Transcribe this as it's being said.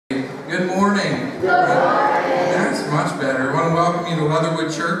Good morning. That's much better. I want to welcome you to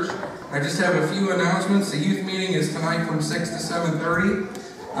Leatherwood Church. I just have a few announcements. The youth meeting is tonight from 6 to 7:30.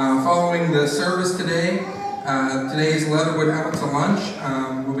 Following the service today, today is Leatherwood out to lunch.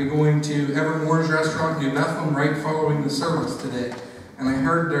 We'll be going to Evermore's Restaurant in New Bethlehem right following the service today. And I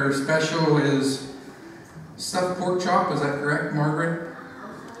heard their special is stuffed pork chop. Is that correct, Margaret?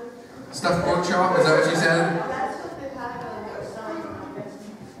 Stuffed pork chop, is that what you said?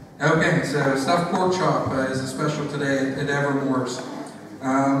 Okay, so stuffed pork chop is a special today at Evermore's.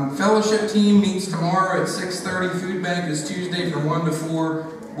 Fellowship team meets tomorrow at 6:30. Food bank is Tuesday from 1 to 4.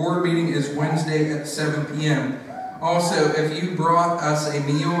 Board meeting is Wednesday at 7 p.m. Also, if you brought us a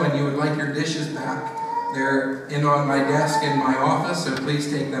meal and you would like your dishes back, they're in on my desk in my office, so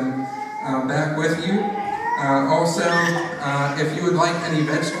please take them back with you. Also, if you would like any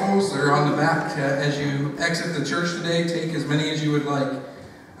vegetables, they're on the back as you exit the church today. Take as many as you would like.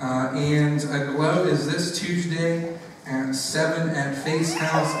 And a glow is this Tuesday at 7 at Face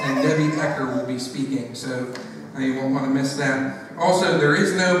House, and Debbie Ecker will be speaking, so you won't want to miss that. Also, there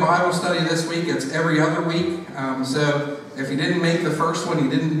is no Bible study this week. It's every other week. So if you didn't make the first one,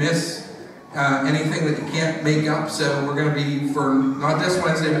 you didn't miss anything that you can't make up. So we're going to be, for not this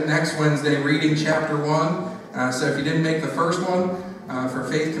Wednesday, but next Wednesday, reading chapter 1. So if you didn't make the first one, for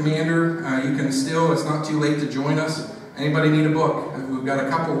Faith Commander, you can still, it's not too late to join us. Anybody need a book? We've got a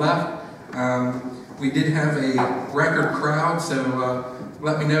couple left. We did have a record crowd, so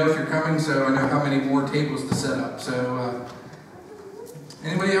let me know if you're coming so I know how many more tables to set up. So,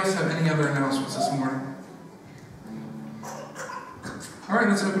 anybody else have any other announcements this morning? All right,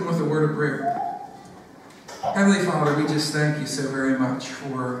 let's open with a word of prayer. Heavenly Father, we just thank you so very much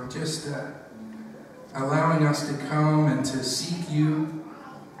for just allowing us to come and to seek you.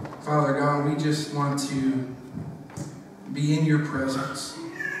 Father God, we just want to be in your presence,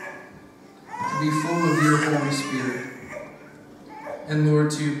 to be full of your Holy Spirit, and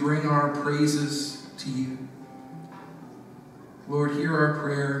Lord, to bring our praises to you. Lord, hear our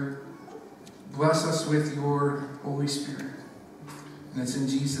prayer. Bless us with your Holy Spirit. And it's in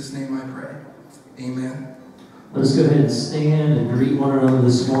Jesus' name I pray. Amen. Let's go ahead and stand and greet one another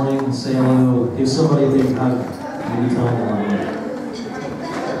this morning and say hello. Give somebody a big hug. Maybe tell them hello.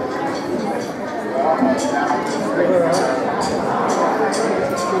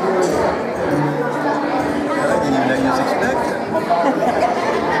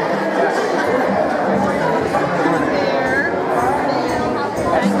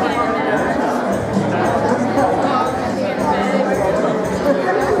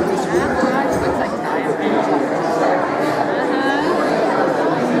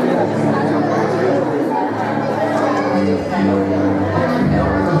 Thank you.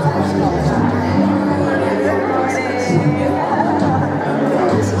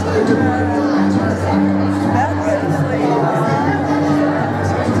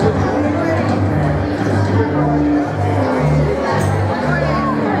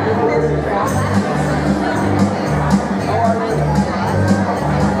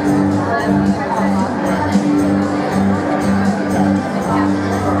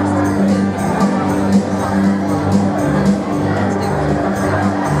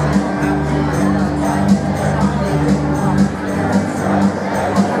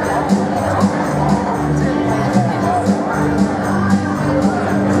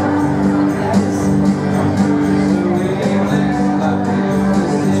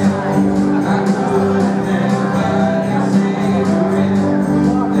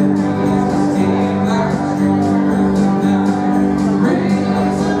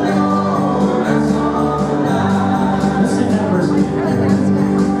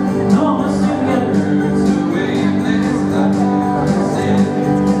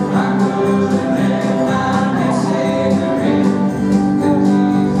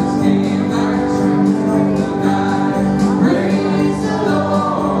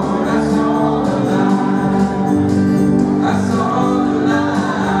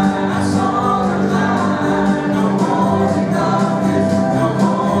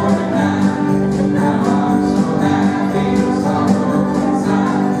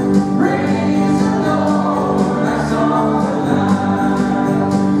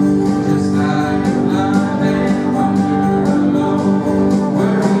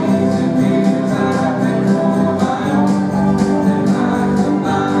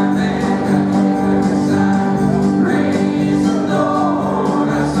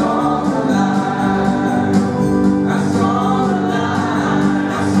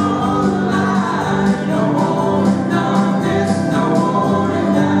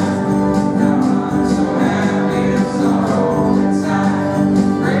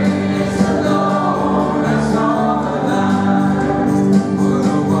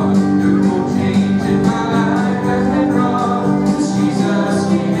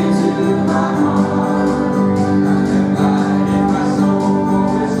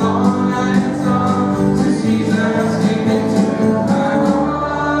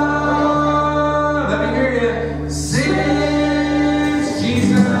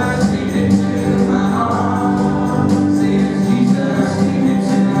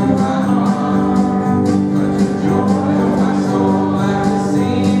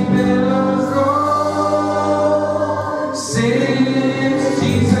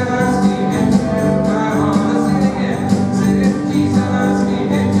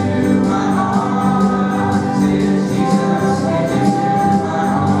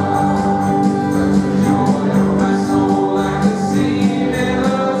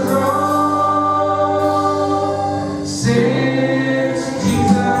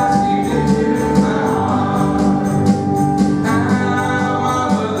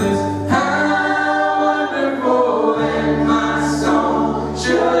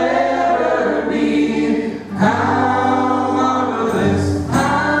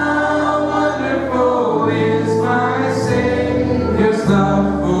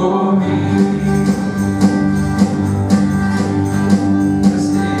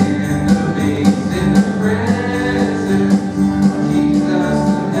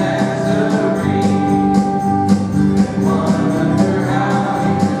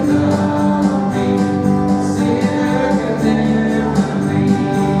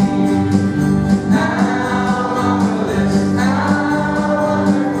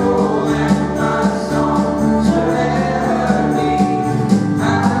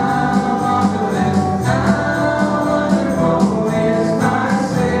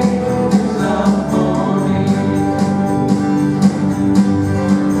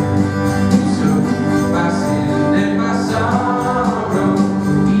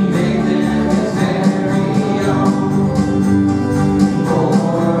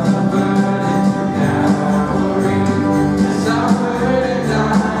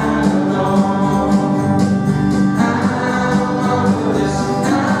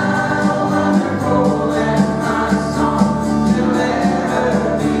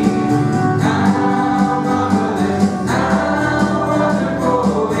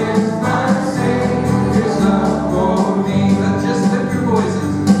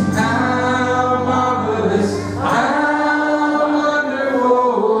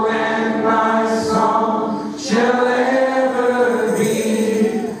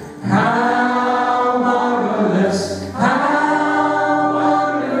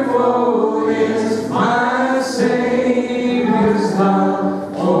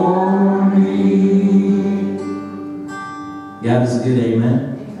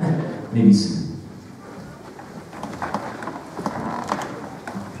 Maybe soon.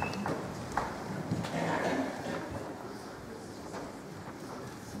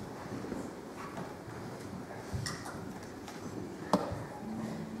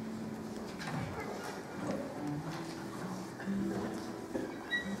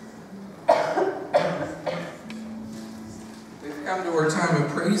 Come to our time of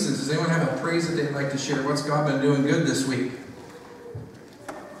praises. Does anyone have a praise that they'd like to share? What's God been doing good this week?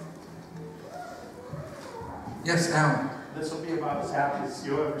 Yes, Alan. This will be about as happy as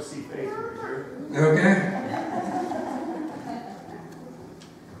you'll ever see faith here. Okay.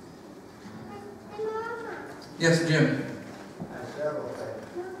 Yes, Jim. Several things.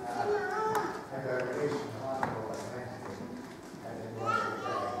 And our relation to hospital and Mexico, I didn't want to say,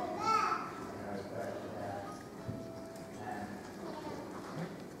 and I was back to that. And in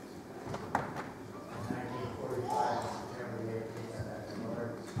 1945, September the 18th, I met the Lord,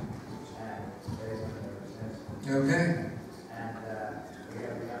 and they've been ever since. Okay. And we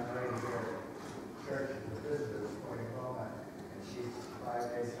have a young lady here at church as a visitor this morning, and she's 5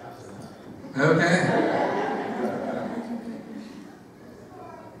 days after that. Okay.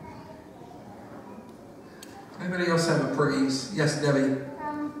 Anybody else have a praise? Yes, Debbie.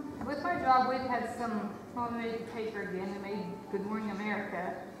 With my job, we've had some homemade paper again. We made Good Morning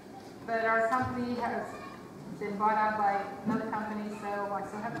America. But our company has been bought out by another company, so I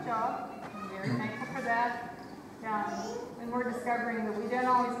still have a job. I'm very thankful for that. And we're discovering that we don't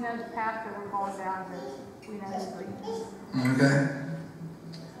always know the path that we're going down, but we know His leading. Okay.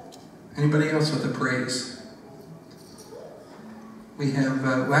 Anybody else with a praise? We have,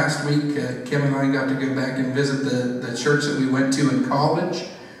 last week, Kim and I got to go back and visit the church that we went to in college.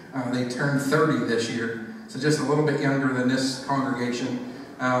 They turned 30 this year, so just a little bit younger than this congregation.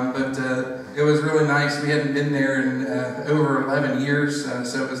 But it was really nice. We hadn't been there in over 11 years,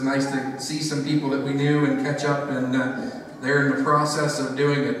 so it was nice to see some people that we knew and catch up. And they're in the process of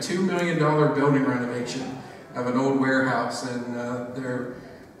doing a $2 million building renovation of an old warehouse, and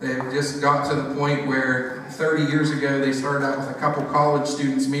they've just got to the point where 30 years ago they started out with a couple college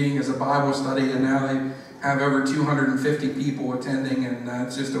students meeting as a Bible study, and now they have over 250 people attending, and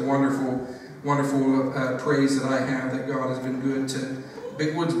it's just a wonderful, wonderful praise that I have that God has been good to.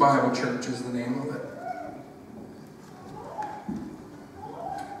 Big Woods Bible Church is the name of it.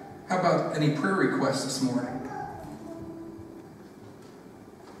 How about any prayer requests this morning?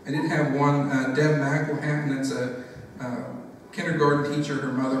 I did have one, Deb McElhatton, that's a kindergarten teacher.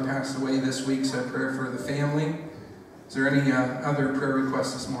 Her mother passed away this week, so prayer for the family. Is there any other prayer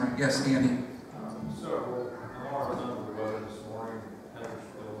requests this morning? Yes, Andy. So, I want to remember the weather this morning. Heather's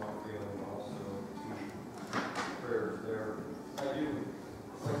still not feeling well, so prayers there. I do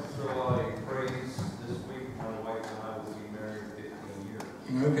like to throw out a praise this week. My wife and I will be married 15 years.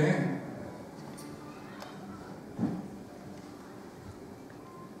 Okay.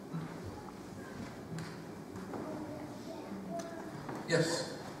 Yes.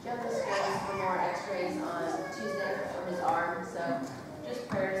 Jonas goes for more x-rays on Tuesday from his arm, so just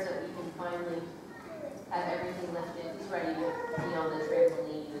prayers that we can finally have everything lifted. He's ready to be on the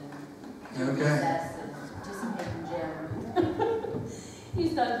trampoline and do recess and participate in gym.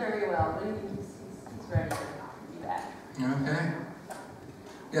 He's done very well, but he's ready to be back. Okay.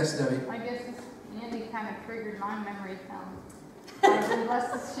 Yes, Debbie. I guess Andy kind of triggered my memory. I've been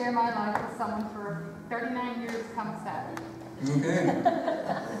blessed to share my life with someone for 39 years come Saturday. Okay.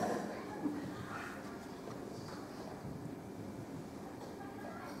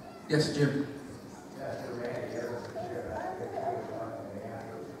 Yes, Jim. Yeah, so Randy Evans was here, I think he was talking to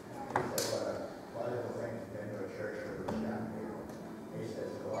Andrew. He said, one of the things been to a church for the young people. He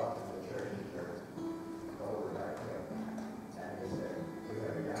says, go out to the church and go over like him. And he said, we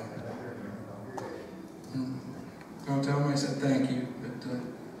have a young minister in the congregation. Don't tell him I said thank you, but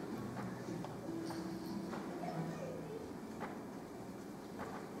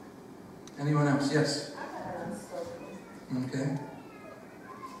anyone else? Yes. Okay.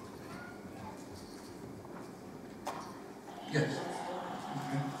 Yes.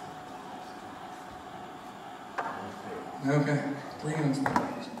 Okay. Okay. 3 minutes.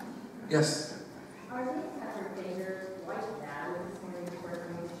 Yes. Our name Pastor Bader, white dad, this morning before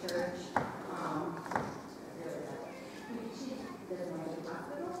coming to church. She doesn't want to go to the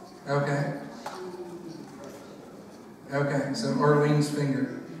hospital. Okay. Okay. So Arlene's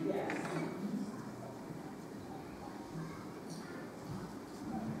finger. Yes.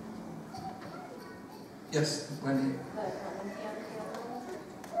 Yes, Wendy.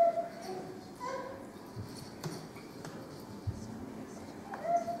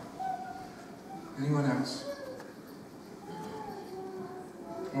 Anyone else?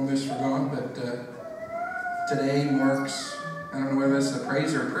 almost forgot, but today marks, I don't know whether this is a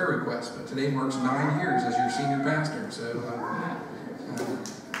praise or a prayer request, but today marks 9 years as your senior pastor. So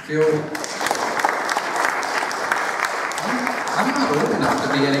I'm not old enough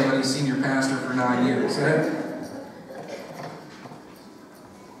to be anybody's senior pastor for 9 years.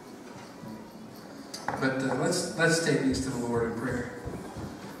 But let's take these to the Lord in prayer.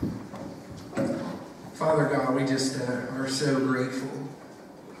 Father God, we just are so grateful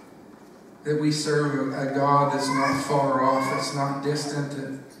that we serve a God that's not far off, that's not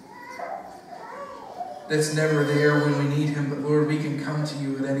distant, that's never there when we need Him. But Lord, we can come to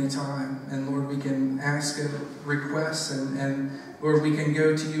you at any time. And Lord, we can ask requests. And Lord, we can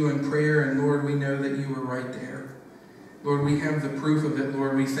go to you in prayer. And Lord, we know that you are right there. Lord, we have the proof of it.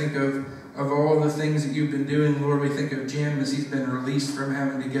 Lord, we think of all the things that you've been doing. Lord, we think of Jim as he's been released from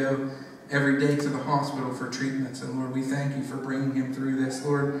having to go every day to the hospital for treatments. And Lord, we thank you for bringing him through this.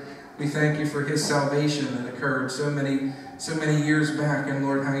 Lord, we thank you for his salvation that occurred so many years back. And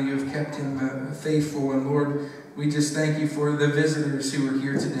Lord, how you have kept him faithful. And Lord, we just thank you for the visitors who are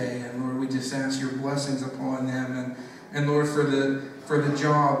here today. And Lord, we just ask your blessings upon them. And Lord, for the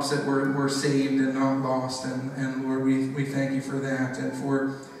jobs that were saved and not lost. And Lord, we thank you for that. And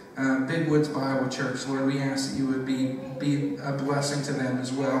for Big Woods Bible Church, Lord, we ask that you would be a blessing to them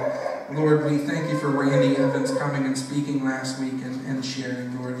as well. Lord, we thank you for Randy Evans coming and speaking last week and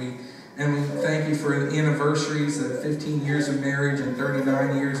sharing, Lord. We thank you for the anniversaries of 15 years of marriage and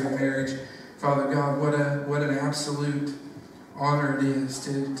 39 years of marriage. Father God, what an absolute honor it is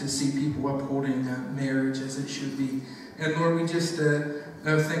to see people upholding marriage as it should be. And Lord, we just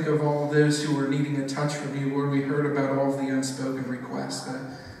think of all those who are needing a touch from you. Lord, we heard about all of the unspoken requests.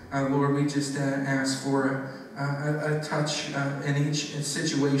 Lord, we just ask for a touch in each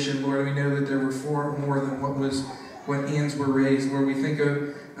situation. Lord, we know that there were far more than when hands were raised. Lord, we think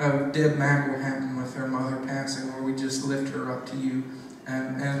of Deb McElhatton with her mother passing. Lord, we just lift her up to you.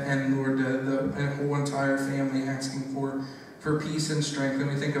 And Lord, the whole entire family asking for peace and strength. And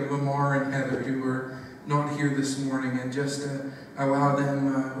we think of Lamar and Heather who are not here this morning, and just allow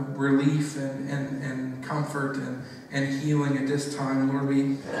them relief and comfort and healing at this time. Lord,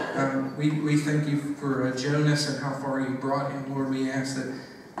 we thank you for Jonas and how far you brought him. Lord, we ask that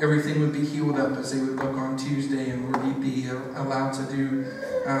everything would be healed up as they would look on Tuesday, and Lord, he'd be allowed to do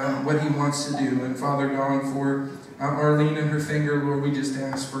what he wants to do. And Father God, for Arlene and her finger, Lord, we just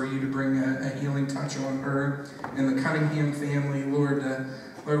ask for you to bring a healing touch on her and the Cunningham family. Lord,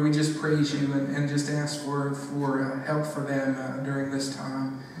 we just praise you and just ask for help for them during this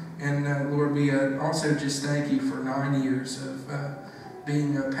time. And Lord, we also just thank you for 9 years of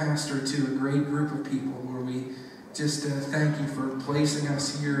being a pastor to a great group of people. Lord, we just thank you for placing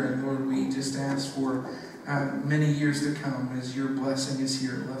us here. And Lord, we just ask for many years to come as your blessing is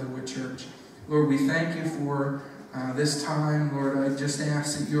here at Leatherwood Church. Lord, we thank you for this time. Lord, I just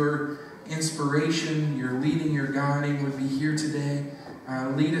ask that your inspiration, your leading, your guiding would be here today.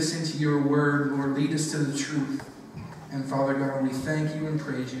 Lead us into your word, Lord. Lead us to the truth. And Father God, we thank you and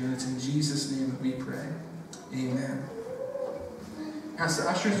praise you. And it's in Jesus' name that we pray. Amen. Ask the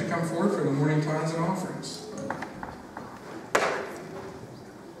ushers to come forward for the morning tithes and offerings.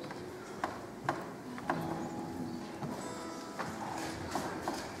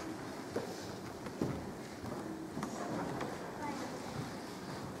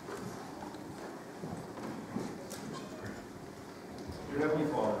 Dear Heavenly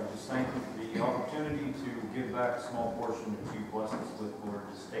Father, we just thank you for the opportunity to give back a small portion that you blessed us with, Lord.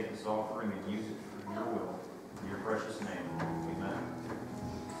 Just take this offering and use it for your will. In your precious name, amen.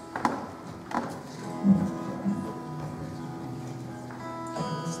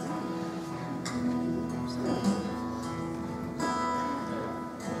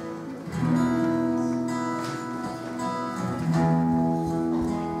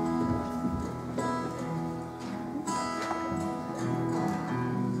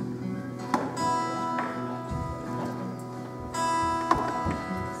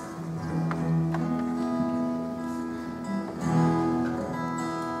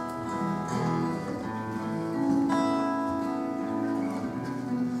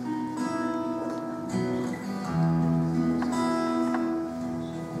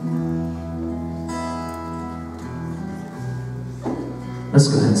 Let's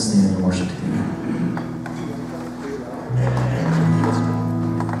go ahead and stand and worship together.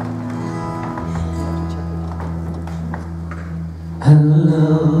 How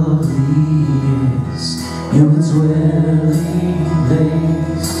lovely is your dwelling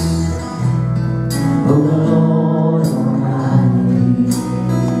place, O Lord Almighty.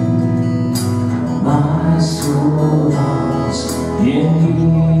 My soul loves in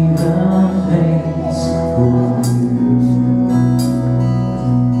thee.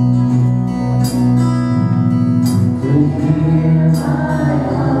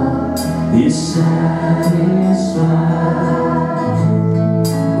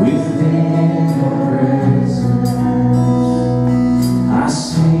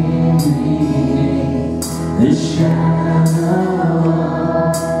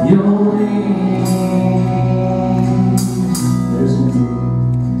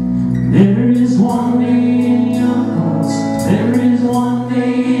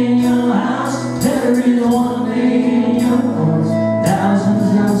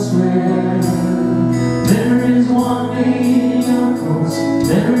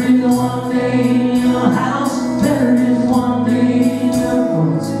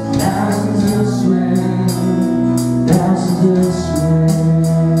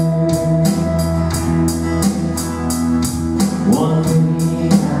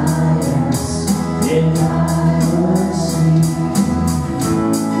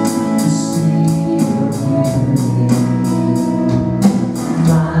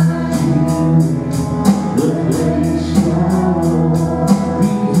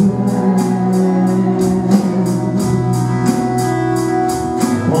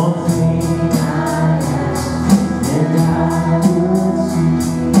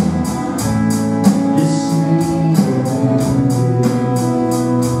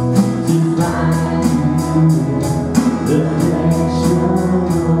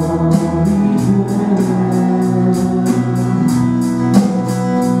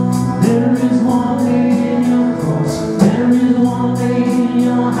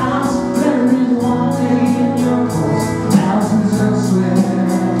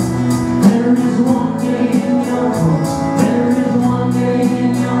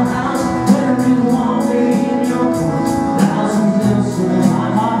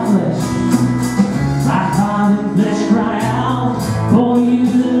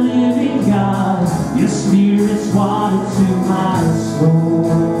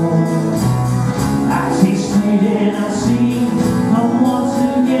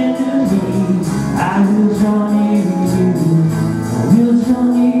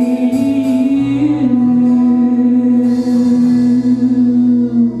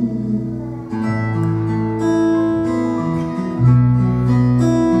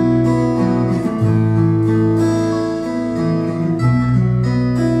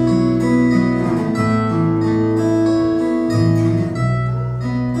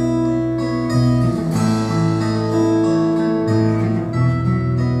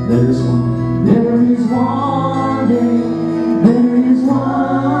 There's one day, there is one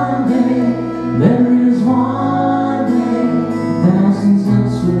day, there is one day, thousands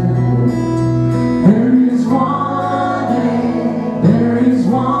elsewhere. There is one day, there is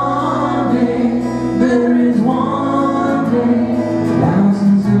one day, there is one day,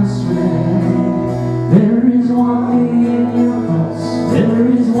 thousands elsewhere. There is one day in your house, there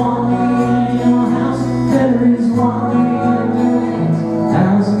is one day in your house, there is one day in your hands,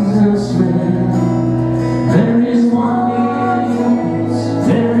 thousands elsewhere. There is one day in your house,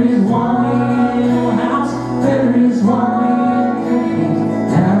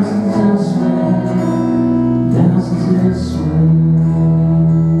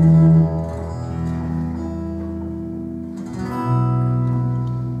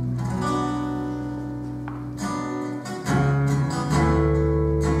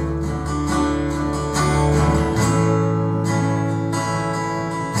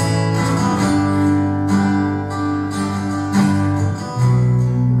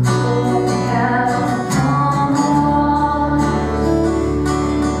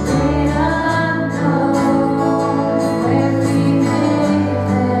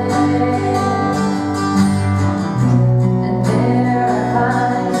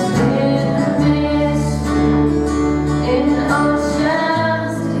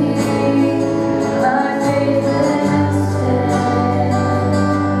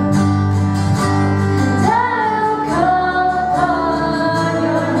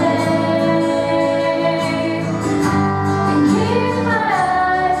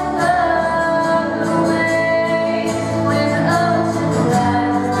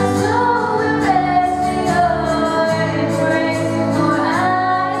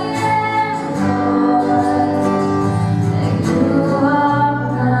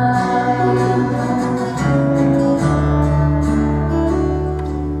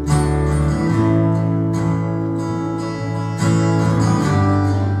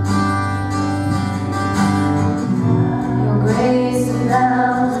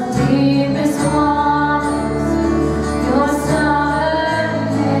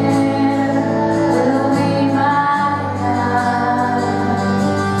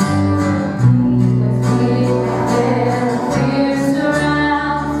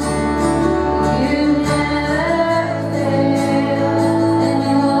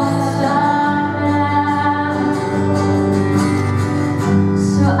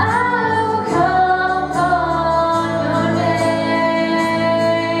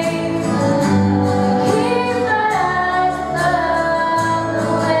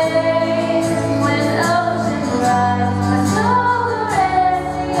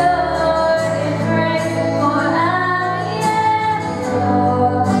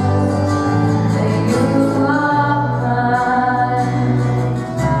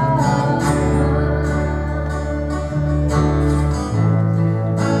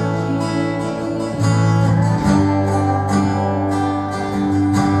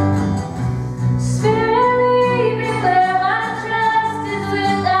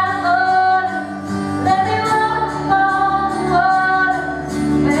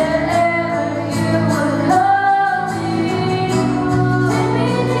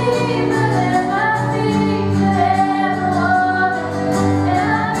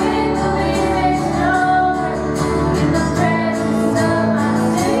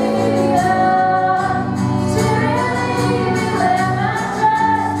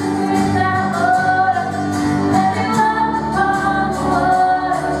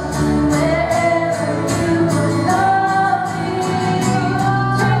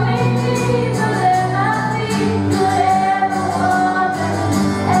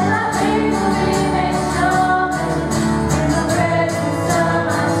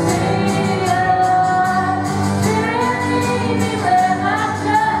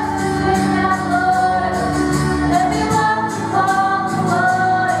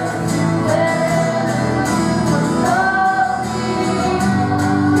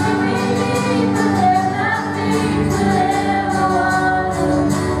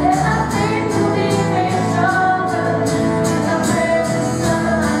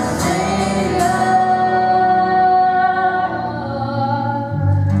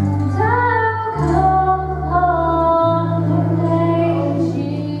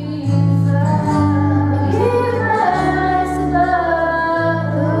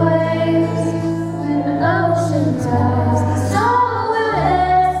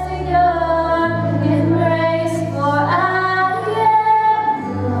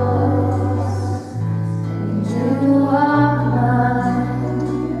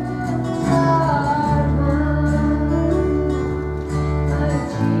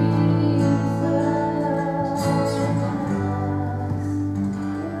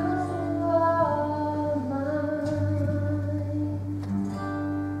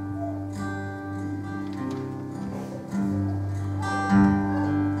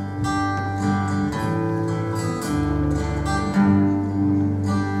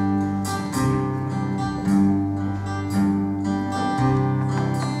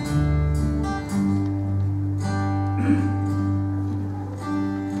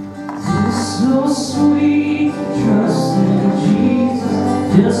 sweet to trust in Jesus,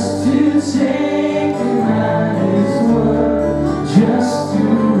 just to take him at his word, just to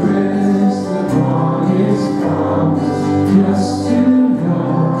rest upon his promise, just to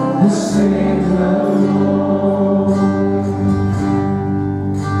know the Savior Lord.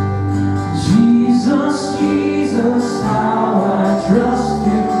 Jesus, Jesus, how I trust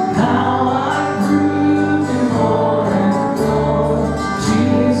him, how I prove him more and more.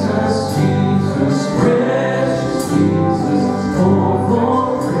 Jesus, Jesus, precious Jesus, oh,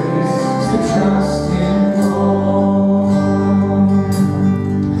 for grace to trust him more.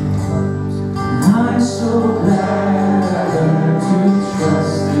 I'm so glad I learned to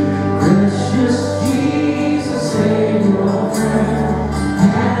trust him, precious Jesus, Savior, friend,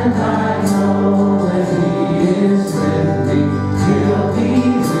 and I know that he is with me, he'll be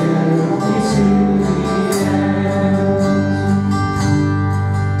with me to the end.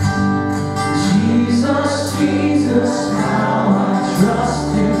 Jesus, Jesus, how I trust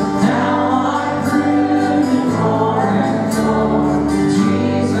him, how I prove him more and more.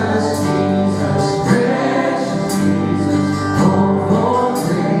 Jesus, Jesus, precious Jesus, oh, for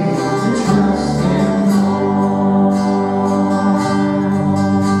grace to trust him more.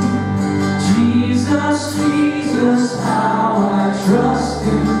 Jesus, Jesus, how I trust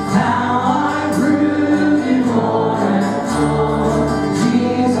him, how I prove him more and more.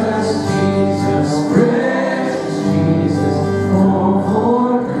 Jesus, Jesus, precious Jesus, oh, for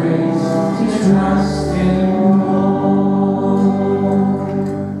grace to trust him more.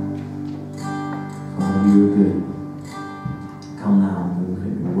 Father, you are good. Come now and move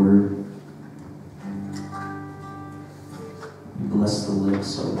in your word. You bless the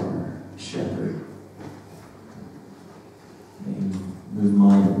lips of our shepherd. May you move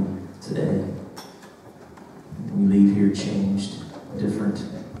mightily today. We leave here changed, different,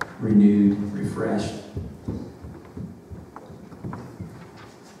 renewed, refreshed,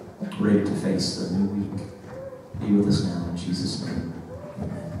 ready to face the new week. Be with us now in Jesus' name.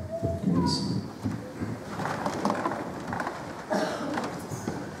 Amen. You may be seated.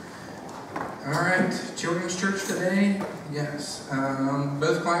 All right, children's church today. Yes,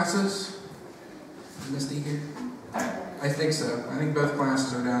 both classes. Is Misty here? I think so. I think both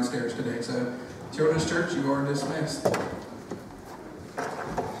classes are downstairs today. So, children's church, you are dismissed.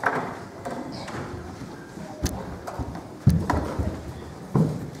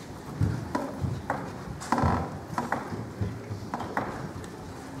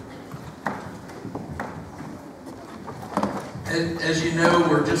 As you know,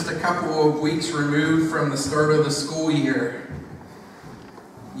 we're just a couple of weeks removed from the start of the school year.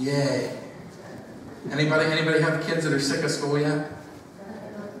 Yay. Anybody have kids that are sick of school yet?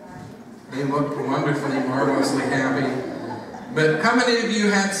 They look wonderfully, marvelously happy. But how many of you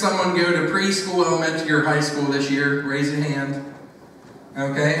had someone go to preschool, elementary, or high school this year? Raise your hand.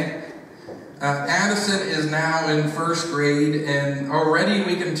 Okay. Addison is now in first grade, and already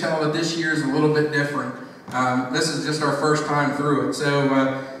we can tell that this year is a little bit different. This is just our first time through it.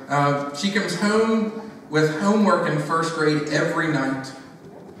 So she comes home with homework in first grade every night.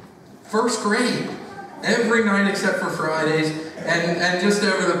 First grade. Every night except for Fridays. And just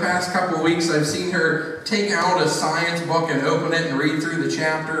over the past couple of weeks, I've seen her take out a science book and open it and read through the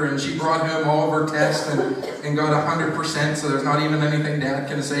chapter. And she brought home all of her tests and got 100%, so there's not even anything Dad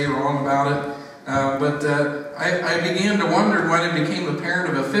can say wrong about it. But I began to wonder when I became a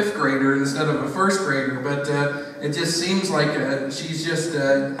parent of a 5th grader instead of a 1st grader. But it just seems like she's just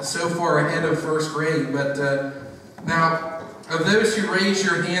so far ahead of 1st grade. But now, of those who raise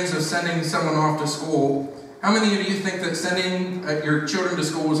your hands of sending someone off to school, how many of you think that sending your children to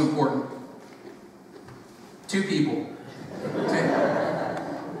school is important? 2 people. Okay.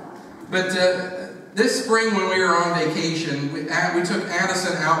 But this spring when we were on vacation, we took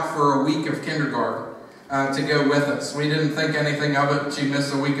Addison out for a week of kindergarten to go with us. We didn't think anything of it. She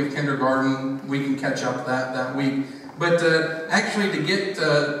missed a week of kindergarten. We can catch up that week. But actually to get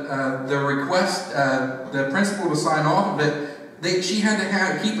the request, the principal to sign off of it, she had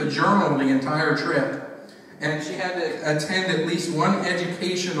to keep a journal the entire trip. And she had to attend at least one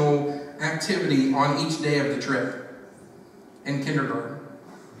educational activity on each day of the trip in kindergarten.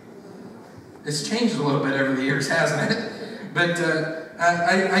 It's changed a little bit over the years, hasn't it? But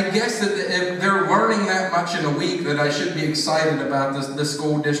I guess that if they're learning that much in a week, that I should be excited about the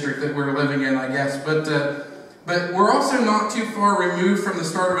school district that we're living in, I guess. But we're also not too far removed from the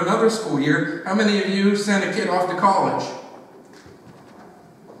start of another school year. How many of you sent a kid off to college?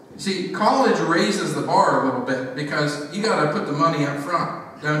 See, college raises the bar a little bit because you got to put the money up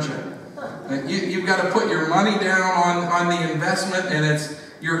front, don't you? You've got to put your money down on the investment, and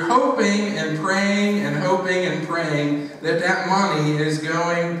you're hoping and praying and hoping and praying that money is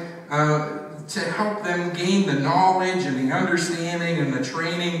going to help them gain the knowledge and the understanding and the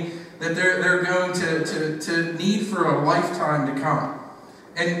training that they're going to need for a lifetime to come.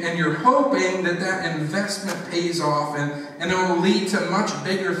 And you're hoping that investment pays off and it will lead to much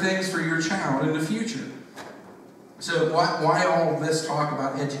bigger things for your child in the future. So why all this talk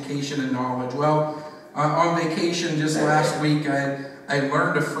about education and knowledge? Well, on vacation just last week, I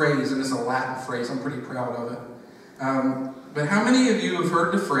learned a phrase, and it's a Latin phrase. I'm pretty proud of it. But how many of you have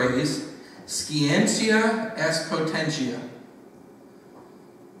heard the phrase, scientia est potentia?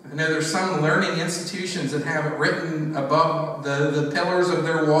 I know there's some learning institutions that have it written above the pillars of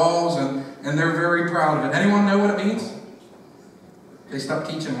their walls, and they're very proud of it. Anyone know what it means? They stopped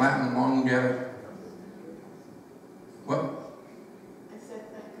teaching Latin long ago. What? I said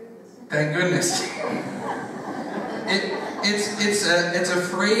thank goodness. Thank goodness. It's a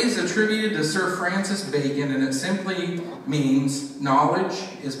phrase attributed to Sir Francis Bacon, and it simply means knowledge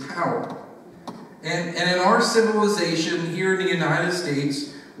is power. And in our civilization here in the United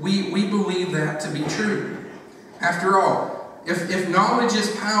States, we believe that to be true. After all, if knowledge is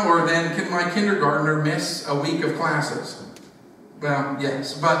power, then can my kindergartner miss a week of classes? Well,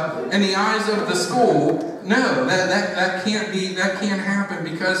 yes, but in the eyes of the school, no, that can't happen,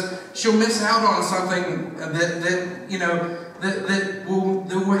 because she'll miss out on something that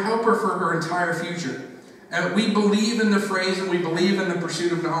will help her for her entire future. And we believe in the phrase, and we believe in the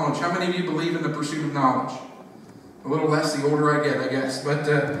pursuit of knowledge. How many of you believe in the pursuit of knowledge? A little less the older I get, I guess. But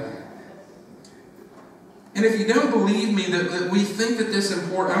and if you don't believe me that we think that this is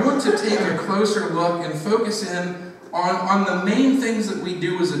important, I want to take a closer look and focus in on the main things that we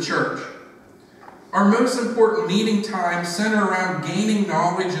do as a church. Our most important meeting times center around gaining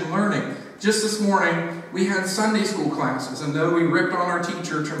knowledge and learning. Just this morning, we had Sunday school classes, and though we ripped on our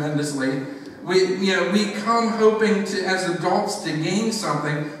teacher tremendously, we come hoping to, as adults, to gain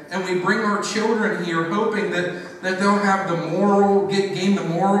something, and we bring our children here hoping that they'll have gain the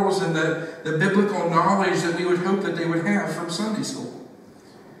morals and the biblical knowledge that we would hope that they would have from Sunday school.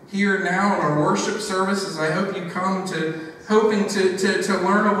 Here now in our worship services, I hope you come hoping to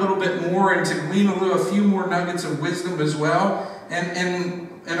learn a little bit more and to glean a few more nuggets of wisdom as well. And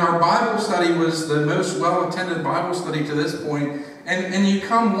our Bible study was the most well-attended Bible study to this point. And you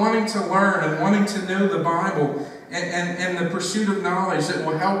come wanting to learn and wanting to know the Bible and the pursuit of knowledge that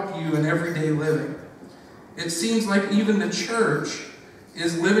will help you in everyday living. It seems like even the church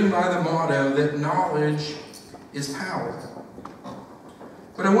is living by the motto that knowledge is power.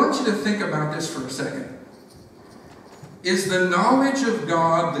 But I want you to think about this for a second. Is the knowledge of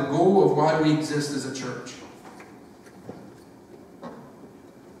God the goal of why we exist as a church?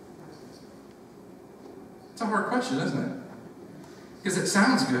 It's a hard question, isn't it? Because it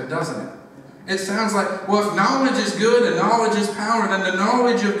sounds good, doesn't it? It sounds like, well, if knowledge is good and knowledge is power, then the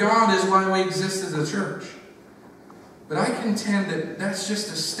knowledge of God is why we exist as a church. But I contend that that's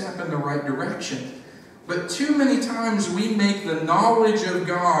just a step in the right direction. But too many times we make the knowledge of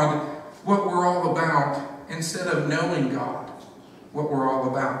God what we're all about instead of knowing God what we're all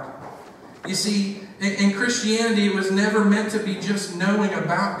about. You see, in Christianity, it was never meant to be just knowing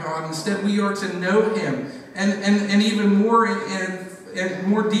about God. Instead, we are to know Him. And even more and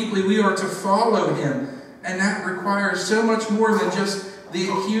more deeply, we are to follow Him. And that requires so much more than just the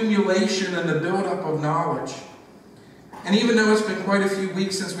accumulation and the buildup of knowledge. And even though it's been quite a few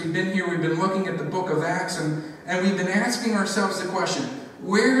weeks since we've been here, we've been looking at the book of Acts, and we've been asking ourselves the question,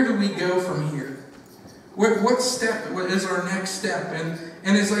 where do we go from here? What step is our next step?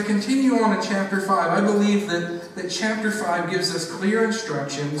 And as I continue on in chapter 5, I believe that chapter 5 gives us clear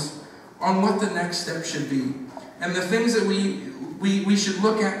instructions on what the next step should be. And the things that we should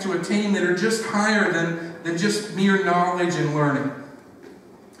look at to attain that are just higher than just mere knowledge and learning.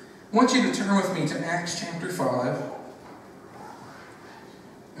 I want you to turn with me to Acts chapter 5.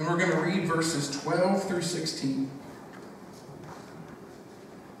 And we're going to read verses 12 through 16.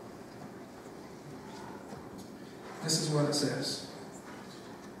 This is what it says.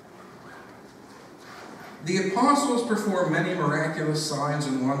 The apostles performed many miraculous signs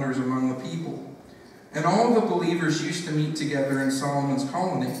and wonders among the people, and all the believers used to meet together in Solomon's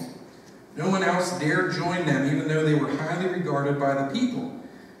colony. No one else dared join them, even though they were highly regarded by the people.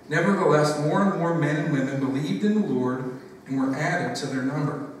 Nevertheless, more and more men and women believed in the Lord and were added to their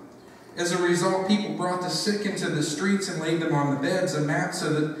number. As a result, people brought the sick into the streets and laid them on the beds and mats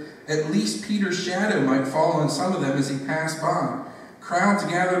so that at least Peter's shadow might fall on some of them as he passed by. Crowds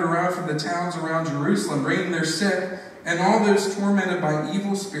gathered around from the towns around Jerusalem, bringing their sick and all those tormented by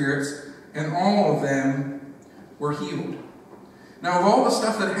evil spirits, and all of them were healed. Now, of all the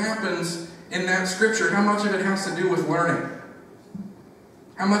stuff that happens in that scripture, how much of it has to do with learning?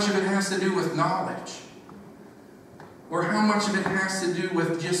 How much of it has to do with knowledge? Or how much of it has to do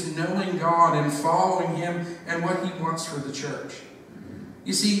with just knowing God and following Him and what He wants for the church?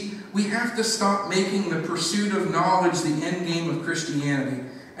 You see, we have to stop making the pursuit of knowledge the end game of Christianity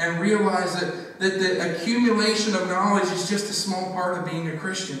and realize that the accumulation of knowledge is just a small part of being a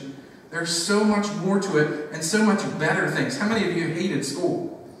Christian. There's so much more to it and so much better things. How many of you hated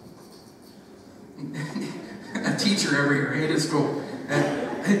school? A teacher every year hated school.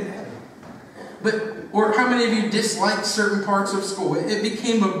 Or how many of you disliked certain parts of school? It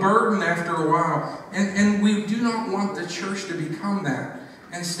became a burden after a while. And we do not want the church to become that.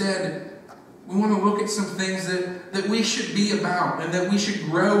 Instead, we want to look at some things that we should be about and that we should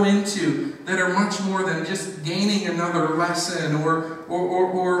grow into that are much more than just gaining another lesson or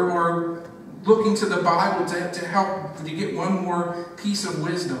looking to the Bible to help to get one more piece of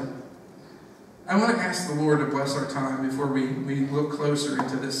wisdom. I want to ask the Lord to bless our time before we look closer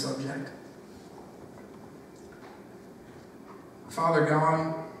into this subject. Father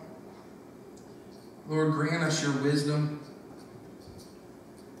God, Lord, grant us your wisdom.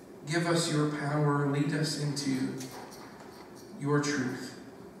 Give us your power. Lead us into your truth.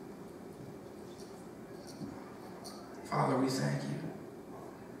 Father, we thank you.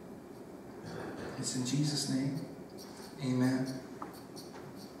 It's in Jesus' name. Amen.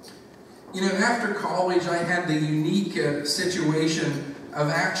 You know, after college, I had the unique situation of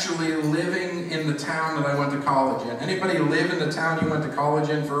actually living in the town that I went to college in. Anybody live in the town you went to college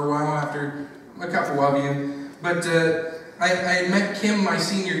in for a while? After a couple of you. But I met Kim my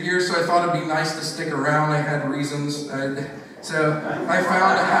senior year, so I thought it'd be nice to stick around. I had reasons. So I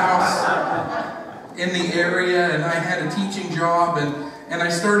found a house in the area, and I had a teaching job, and I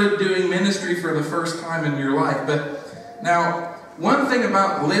started doing ministry for the first time in your life. But now, one thing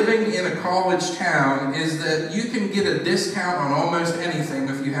about living in a college town is that you can get a discount on almost anything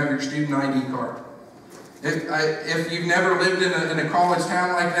if you have your student ID card. If you've never lived in a college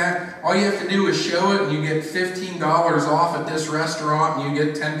town like that, all you have to do is show it and you get $15 off at this restaurant and you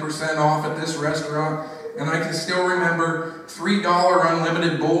get 10% off at this restaurant. And I can still remember $3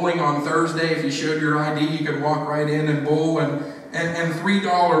 unlimited bowling on Thursday. If you showed your ID, you could walk right in and bowl. And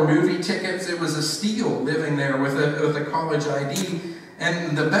 $3 movie tickets. It was a steal living there with a college ID.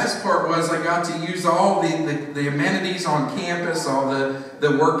 And the best part was I got to use all the amenities on campus, all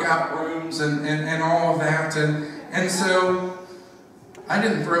the workout rooms and all of that. And so I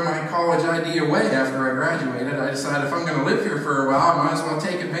didn't throw my college ID away after I graduated. I decided if I'm going to live here for a while, I might as well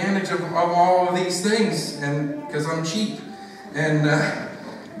take advantage of all of these things, and because I'm cheap. And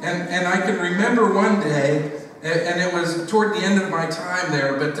I can remember one day, and it was toward the end of my time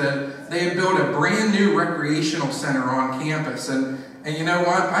there, but they had built a brand new recreational center on campus. And you know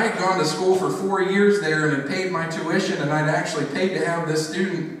what? I had gone to school for 4 years there and had paid my tuition, and I'd actually paid to have this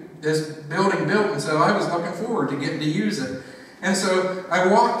building built. And so I was looking forward to getting to use it. And so I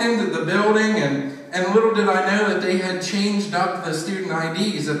walked into the building, and little did I know that they had changed up the student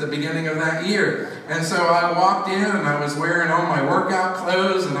IDs at the beginning of that year. And so I walked in, and I was wearing all my workout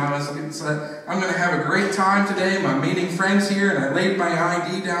clothes, and I said, I'm going to have a great time today. I'm meeting friends here, and I laid my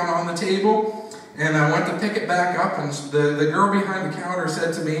ID down on the table, and I went to pick it back up, and the girl behind the counter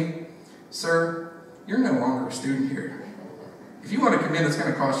said to me, "Sir, you're no longer a student here. If you want to come in, it's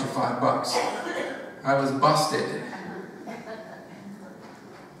going to cost you $5. I was busted.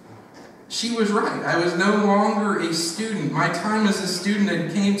 She was right. I was no longer a student. My time as a student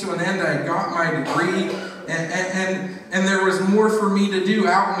had came to an end. I had got my degree, and there was more for me to do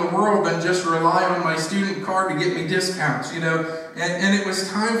out in the world than just rely on my student card to get me discounts, you know. And it was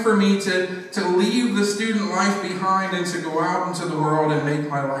time for me to leave the student life behind and to go out into the world and make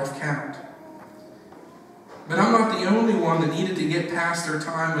my life count. But I'm not the only one that needed to get past their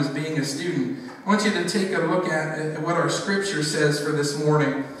time as being a student. I want you to take a look at what our scripture says for this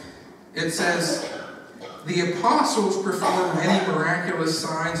morning. It says, the apostles performed many miraculous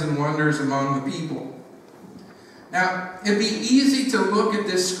signs and wonders among the people. Now, it'd be easy to look at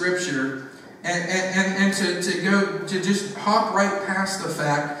this scripture and to just hop right past the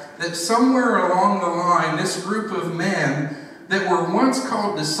fact that somewhere along the line, this group of men that were once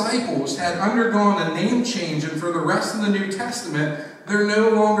called disciples had undergone a name change, and for the rest of the New Testament, they're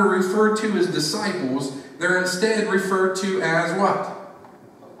no longer referred to as disciples. They're instead referred to as what?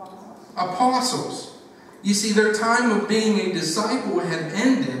 Apostles. You see, their time of being a disciple had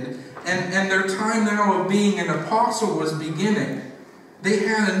ended, and their time now of being an apostle was beginning. They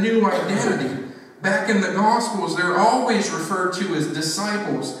had a new identity. Back in the Gospels, they're always referred to as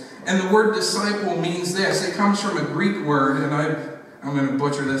disciples. And the word disciple means this. It comes from a Greek word, and I'm going to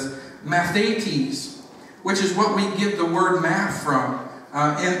butcher this, mathetes, which is what we get the word math from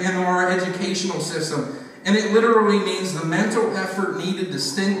in our educational system. And it literally means the mental effort needed to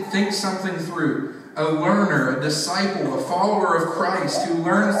think something through. A learner, a disciple, a follower of Christ who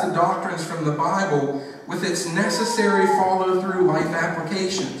learns the doctrines from the Bible with its necessary follow-through life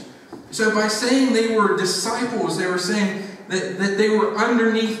applications. So by saying they were disciples, they were saying that they were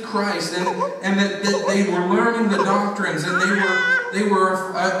underneath Christ and that they were learning the doctrines, and they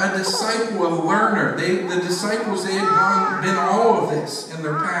were a disciple, a learner. The disciples, they had been all of this in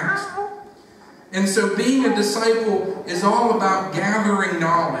their past. And so being a disciple is all about gathering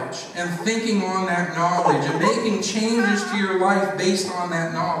knowledge and thinking on that knowledge and making changes to your life based on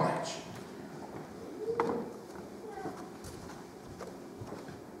that knowledge.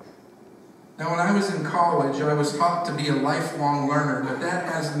 Now, when I was in college, I was taught to be a lifelong learner, but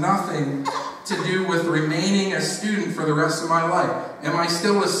that has nothing to do with remaining a student for the rest of my life. Am I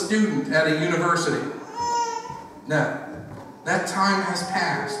still a student at a university? No. That time has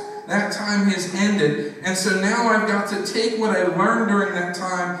passed. That time has ended. And so now I've got to take what I learned during that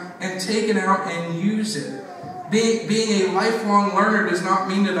time and take it out and use it. Being a lifelong learner does not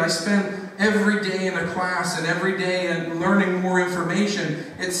mean that I spend every day in a class and every day and learning more information.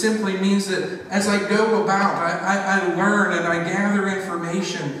 It simply means that as I go about, I learn and I gather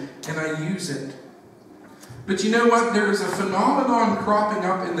information and I use it. But you know what? There is a phenomenon cropping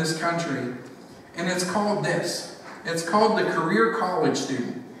up in this country, and it's called this. It's called the career college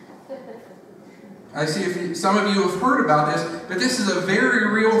student. I see if some of you have heard about this, but this is a very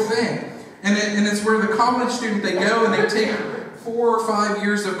real thing. And it's where the college student, they go and they take 4 or 5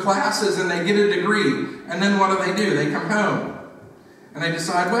 years of classes and they get a degree. And then what do? They come home. And they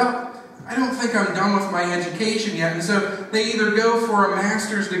decide, well, I don't think I'm done with my education yet. And so they either go for a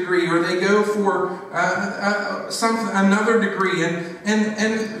master's degree or they go for another degree.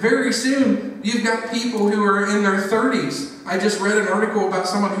 And very soon, you've got people who are in their 30s. I just read an article about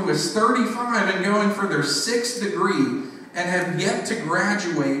someone who is 35 and going for their 6th degree and have yet to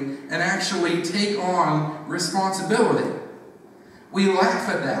graduate and actually take on responsibility. We laugh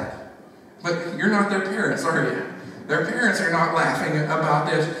at that. But you're not their parents, are you? Their parents are not laughing about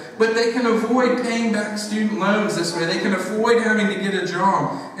this. But they can avoid paying back student loans this way. They can avoid having to get a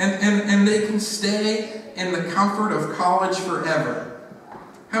job. And they can stay in the comfort of college forever.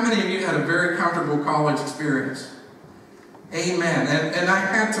 How many of you had a very comfortable college experience? Amen. And I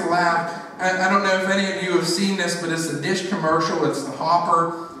had to laugh. I don't know if any of you have seen this, but it's a dish commercial. It's the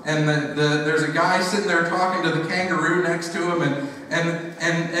Hopper. And there's a guy sitting there talking to the kangaroo next to him,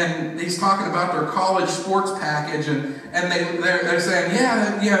 and he's talking about their college sports package, and they're saying,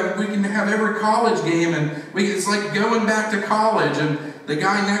 yeah, we can have every college game, and it's like going back to college. And the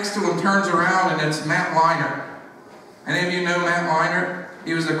guy next to him turns around, and it's Matt Leinart. Any of you know Matt Leinart?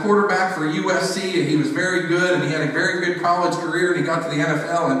 He was a quarterback for USC, and he was very good, and he had a very good college career, and he got to the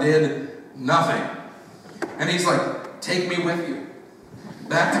NFL and did nothing. And he's like, take me with you.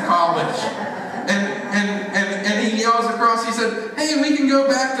 Back to college. And he yells across, he said, hey, we can go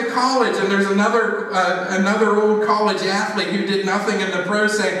back to college. And there's another old college athlete who did nothing in the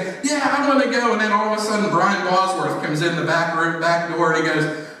pros saying, yeah, I want to go. And then all of a sudden Brian Bosworth comes in the back door and he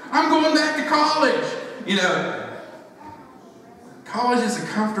goes, I'm going back to college. You know, college is a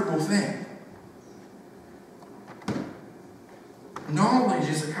comfortable thing. Knowledge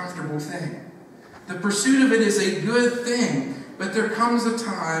is a comfortable thing. The pursuit of it is a good thing. But there comes a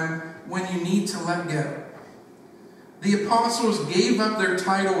time when you need to let go. The apostles gave up their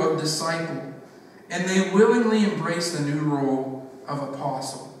title of disciple, and they willingly embraced the new role of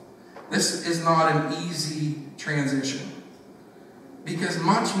apostle. This is not an easy transition, because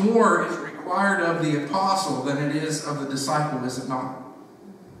much more is required of the apostle than it is of the disciple, is it not?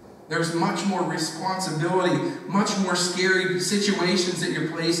 There's much more responsibility, much more scary situations that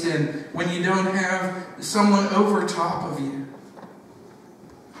you're placed in when you don't have someone over top of you.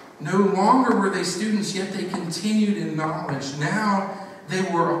 No longer were they students, yet they continued in knowledge. Now they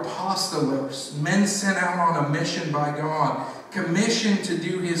were apostolos, men sent out on a mission by God, commissioned to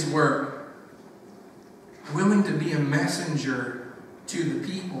do His work, willing to be a messenger to the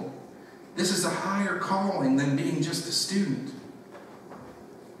people. This is a higher calling than being just a student.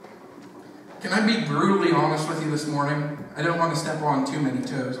 Can I be brutally honest with you this morning? I don't want to step on too many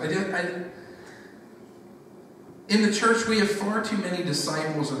toes. In the church, we have far too many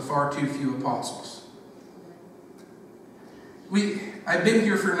disciples and far too few apostles. I've been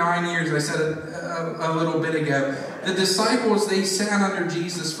here for 9 years, I said a little bit ago. The disciples, they sat under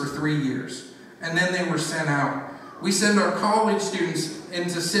Jesus for 3 years, and then they were sent out. We send our college students in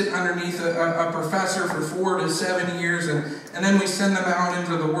to sit underneath a professor for 4 to 7 years, and then we send them out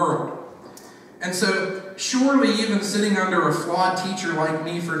into the world. And so, surely even sitting under a flawed teacher like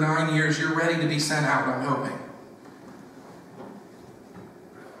me for 9 years, you're ready to be sent out, I'm hoping.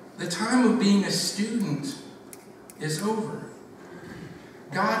 The time of being a student is over.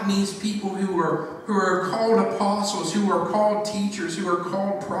 God needs people who are called apostles, who are called teachers, who are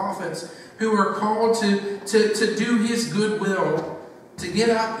called prophets, who are called to do His good will, to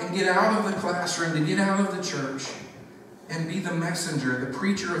get up and get out of the classroom, to get out of the church, and be the messenger, the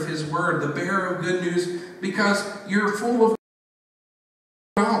preacher of His word, the bearer of good news, because you're full of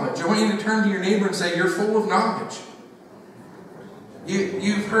knowledge. I want you to turn to your neighbor and say, you're full of knowledge.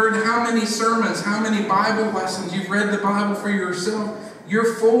 You've heard how many sermons, how many Bible lessons, you've read the Bible for yourself.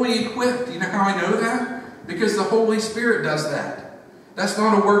 You're fully equipped. You know how I know that? Because the Holy Spirit does that. That's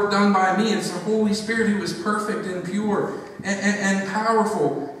not a work done by me. It's the Holy Spirit who is perfect and pure and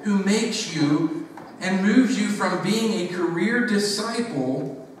powerful, who makes you and moves you from being a career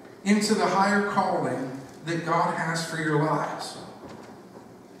disciple into the higher calling that God has for your lives.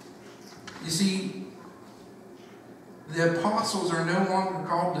 You see, the apostles are no longer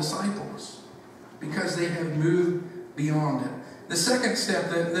called disciples because they have moved beyond it. The second step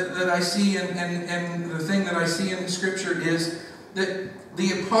that I see and the thing that I see in Scripture is that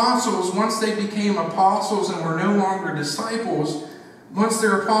the apostles, once they became apostles and were no longer disciples, once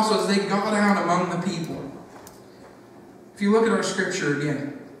they're apostles, they got out among the people. If you look at our Scripture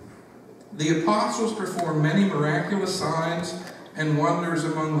again, the apostles performed many miraculous signs and wonders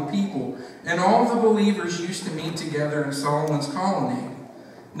among the people, and all the believers used to meet together in Solomon's colonnade.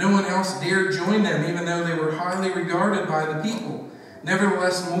 No one else dared join them, even though they were highly regarded by the people.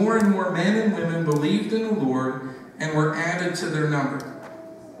 Nevertheless, more and more men and women believed in the Lord and were added to their number.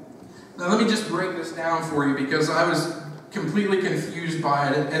 Now let me just break this down for you, because I was completely confused by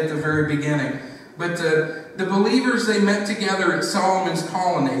it at the very beginning. But the believers, they met together at Solomon's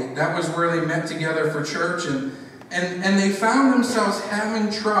colonnade. That was where they met together for church, and they found themselves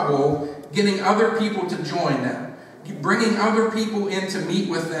having trouble getting other people to join them, bringing other people in to meet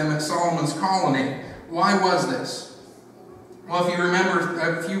with them at Solomon's colonnade. Why was this? Well, if you remember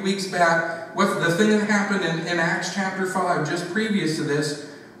a few weeks back, the thing that happened in Acts chapter 5, just previous to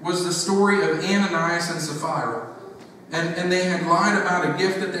this, was the story of Ananias and Sapphira. And they had lied about a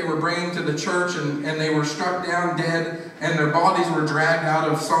gift that they were bringing to the church, and they were struck down dead, and their bodies were dragged out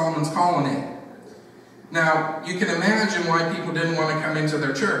of Solomon's colonnade. Now, you can imagine why people didn't want to come into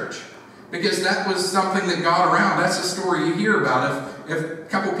their church, because that was something that got around. That's a story you hear about. If a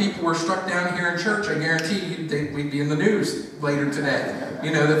couple people were struck down here in church, I guarantee you we'd be in the news later today.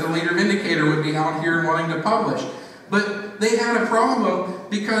 You know, that the Leader Vindicator would be out here wanting to publish. But they had a problem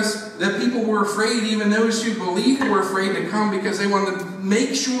because the people were afraid, even those who believed were afraid to come, because they wanted to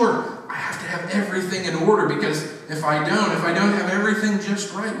make sure, I have to have everything in order, because if I don't have everything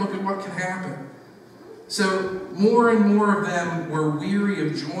just right, look at what can happen. So more and more of them were weary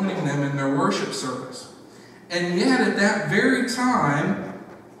of joining them in their worship service. And yet at that very time,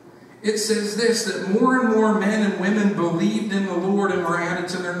 it says this, that more and more men and women believed in the Lord and were added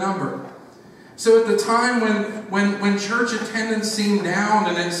to their number. So at the time when church attendance seemed down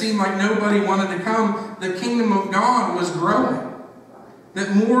and it seemed like nobody wanted to come, the kingdom of God was growing.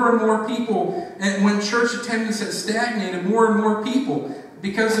 That more and more people, and when church attendance had stagnated, more and more people,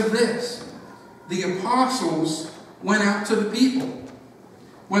 because of this, the apostles went out to the people.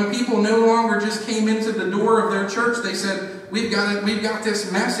 When people no longer just came into the door of their church, they said, we've got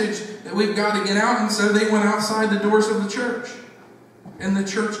this message that we've got to get out, and so they went outside the doors of the church. And the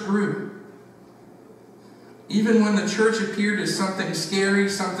church grew. Even when the church appeared as something scary,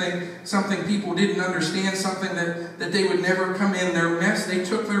 something people didn't understand, something that they would never come in, they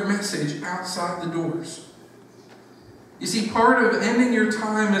took their message outside the doors. You see, part of ending your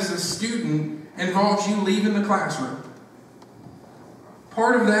time as a student involves you leaving the classroom.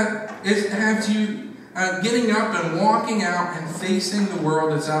 Part of that has you getting up and walking out and facing the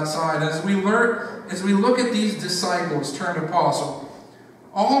world that's outside. As we look at these disciples turned apostles,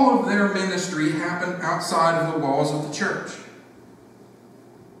 all of their ministry happened outside of the walls of the church.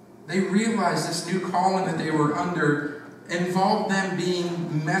 They realized this new calling that they were under involved them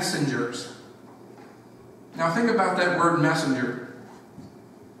being messengers. Now think about that word messenger.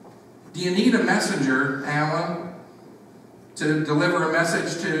 Do you need a messenger, Alan, to deliver a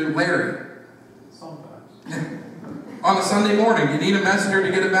message to Larry? Sometimes. On a Sunday morning, you need a messenger to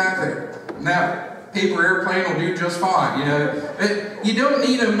get it back there. Now, paper airplane will do just fine. You know, you don't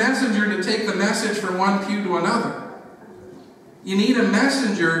need a messenger to take the message from one pew to another. You need a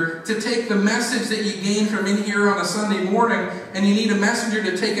messenger to take the message that you gain from in here on a Sunday morning, and you need a messenger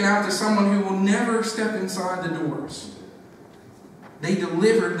to take it out to someone who will never step inside the doors. They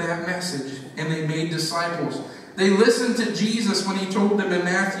delivered that message, and they made disciples. They listened to Jesus when he told them in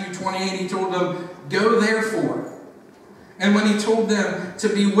Matthew 28, he told them, "Go therefore." And when he told them to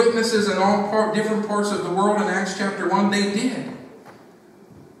be witnesses in all different parts of the world in Acts chapter 1, they did.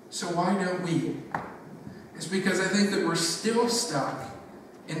 So why don't we? It's because I think that we're still stuck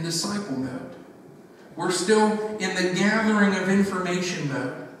in disciple mode. We're still in the gathering of information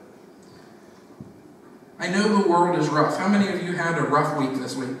mode. I know the world is rough. How many of you had a rough week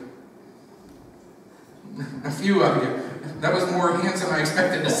this week? A few of you. That was more hands than I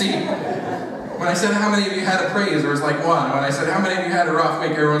expected to see. When I said how many of you had a praise, there was like one. When I said how many of you had a rough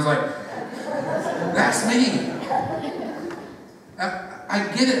week, everyone's like, that's me. I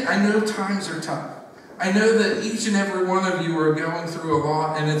get it. I know times are tough. I know that each and every one of you are going through a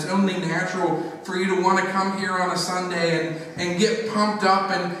lot, and it's only natural for you to want to come here on a Sunday and get pumped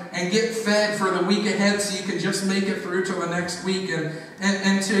up and get fed for the week ahead so you can just make it through till the next week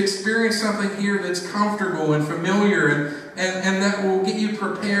and to experience something here that's comfortable and familiar and that will get you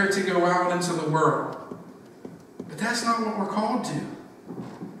prepared to go out into the world. But that's not what we're called to.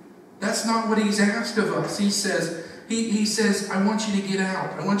 That's not what he's asked of us. He says, I want you to get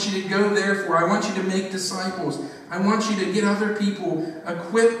out. I want you to go therefore. I want you to make disciples. I want you to get other people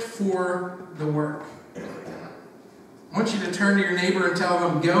equipped for the work. I want you to turn to your neighbor and tell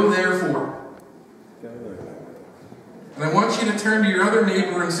them, go therefore. And I want you to turn to your other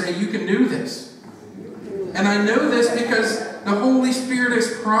neighbor and say, you can do this. And I know this because the Holy Spirit has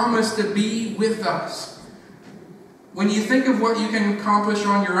promised to be with us. When you think of what you can accomplish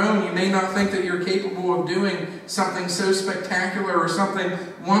on your own, you may not think that you're capable of doing something so spectacular or something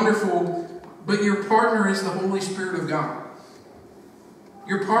wonderful, but your partner is the Holy Spirit of God.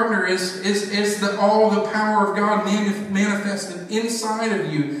 Your partner is all the power of God manifested inside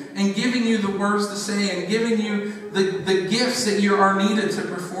of you and giving you the words to say and giving you the gifts that are needed to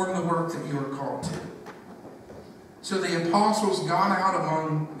perform the work that you are called to. So the apostles got out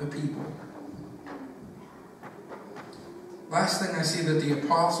among the people. Last thing I see that the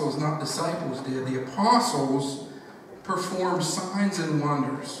apostles, not disciples, did. The apostles performed signs and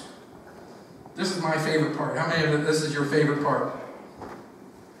wonders. This is my favorite part. How many of this is your favorite part?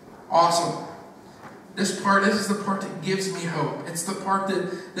 Awesome. This is the part that gives me hope. It's the part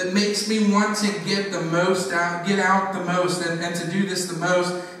that makes me want to get the most out, get out the most, and to do this the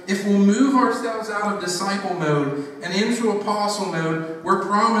most. If we'll move ourselves out of disciple mode and into apostle mode, we're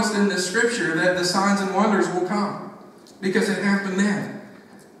promised in the scripture that the signs and wonders will come. Because it happened then.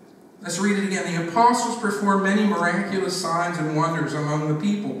 Let's read it again. The apostles performed many miraculous signs and wonders among the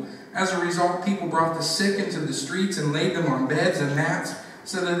people. As a result, people brought the sick into the streets and laid them on beds and mats,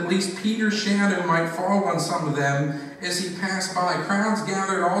 so that at least Peter's shadow might fall on some of them as he passed by. Crowds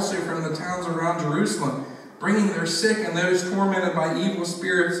gathered also from the towns around Jerusalem, bringing their sick and those tormented by evil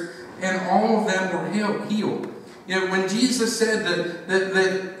spirits, and all of them were healed. You know, when Jesus said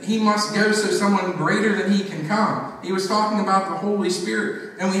that he must go so someone greater than he can come, he was talking about the Holy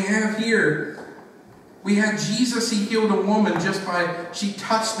Spirit. And we had Jesus, he healed a woman just by, she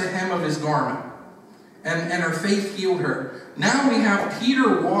touched the hem of his garment. And her faith healed her. Now we have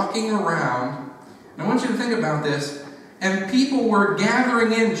Peter walking around, and I want you to think about this, and people were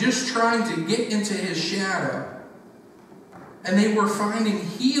gathering in just trying to get into his shadow. And they were finding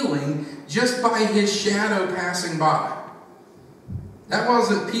healing just by his shadow passing by. That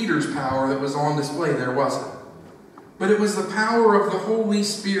wasn't Peter's power that was on display there, was it? But it was the power of the Holy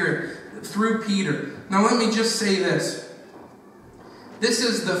Spirit through Peter. Now let me just say this. This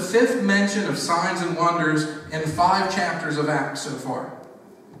is the 5th mention of signs and wonders in 5 chapters of Acts so far.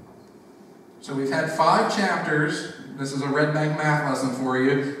 So we've had 5 chapters. This is a Red Bank math lesson for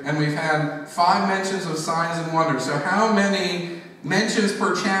you. And we've had 5 mentions of signs and wonders. So how many mentions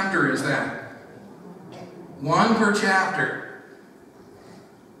per chapter is that? 1 per chapter.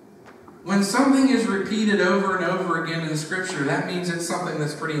 When something is repeated over and over again in Scripture, that means it's something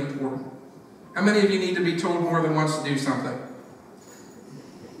that's pretty important. How many of you need to be told more than once to do something?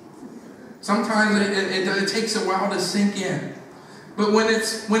 Sometimes it takes a while to sink in. But when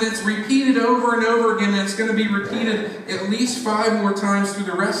it's repeated over and over again, and it's going to be repeated at least 5 more times through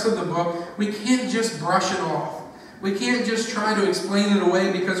the rest of the book, we can't just brush it off. We can't just try to explain it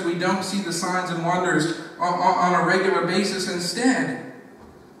away because we don't see the signs and wonders on a regular basis. Instead,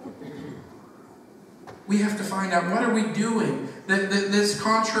 we have to find out, what are we doing that's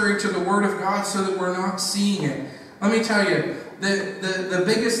contrary to the Word of God so that we're not seeing it? Let me tell you, The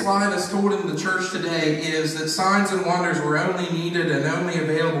biggest lie that's told in the church today is that signs and wonders were only needed and only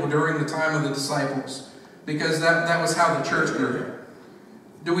available during the time of the disciples, because that was how the church grew.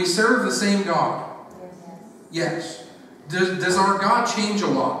 Do we serve the same God? Yes. Does our God change a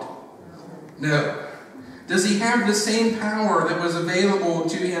lot? No. Does he have the same power that was available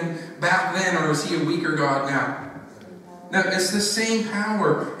to him back then, or is he a weaker God now? No, it's the same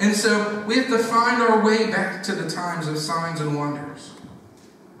power. And so we have to find our way back to the times of signs and wonders.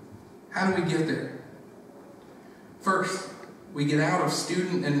 How do we get there? First, we get out of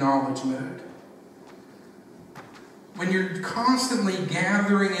student and knowledge mode. When you're constantly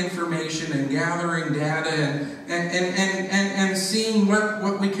gathering information and gathering data and seeing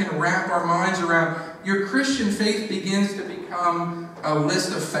what we can wrap our minds around, your Christian faith begins to become a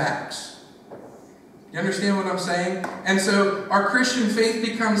list of facts. You understand what I'm saying? And so our Christian faith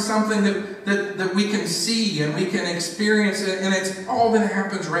becomes something that we can see and we can experience it, and it's all that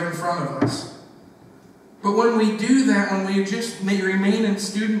happens right in front of us. But when we do that, when we just may remain in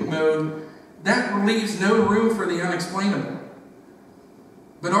student mode, that leaves no room for the unexplainable.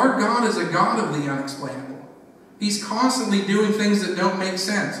 But our God is a God of the unexplainable. He's constantly doing things that don't make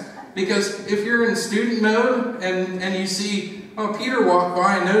sense. Because if you're in student mode and you see, oh, Peter walked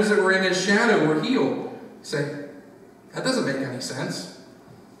by and knows that we're in his shadow, we're healed. Say, that doesn't make any sense.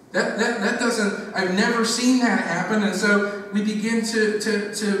 That doesn't, I've never seen that happen. And so we begin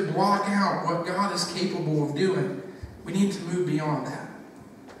to block out what God is capable of doing. We need to move beyond that.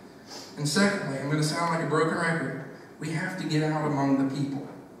 And secondly, I'm going to sound like a broken record, we have to get out among the people.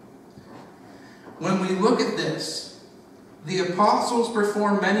 When we look at this, the apostles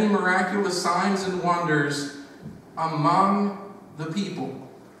performed many miraculous signs and wonders among the people.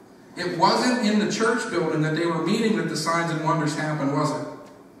 It wasn't in the church building that they were meeting that the signs and wonders happened, was it?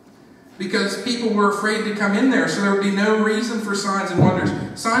 Because people were afraid to come in there, so there would be no reason for signs and wonders.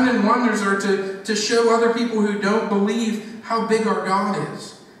 Signs and wonders are to show other people who don't believe how big our God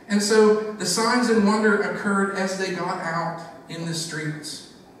is. And so the signs and wonder occurred as they got out in the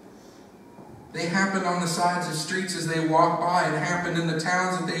streets. They happened on the sides of streets as they walked by. It happened in the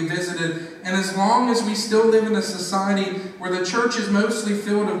towns that they visited. And as long as we still live in a society where the church is mostly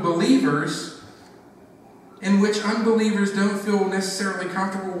filled with believers, in which unbelievers don't feel necessarily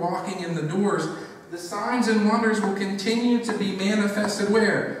comfortable walking in the doors, the signs and wonders will continue to be manifested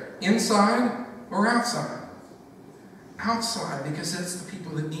where? Inside or outside? Outside, because that's the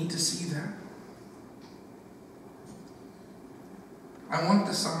people that need to see them. I want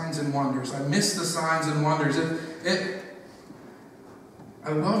the signs and wonders. I miss the signs and wonders.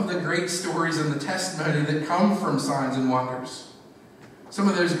 I love the great stories and the testimony that come from signs and wonders. Some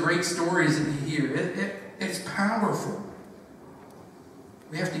of those great stories that you hear, it's powerful.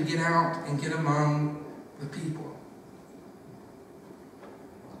 We have to get out and get among the people.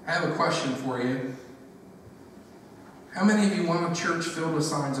 I have a question for you. How many of you want a church filled with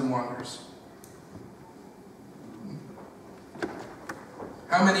signs and wonders?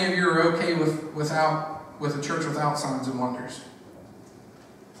 How many of you are okay with a church without signs and wonders?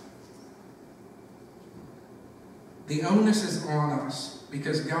 The onus is on us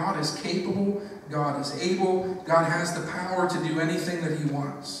because God is capable, God is able, God has the power to do anything that He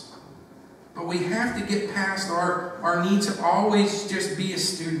wants. But we have to get past our need to always just be a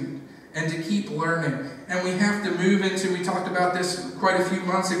student and to keep learning. And we have to move into, we talked about this quite a few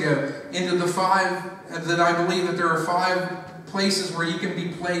months ago, into the 5, that I believe that there are 5 places where you can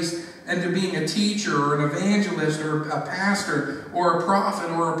be placed into being a teacher or an evangelist or a pastor or a prophet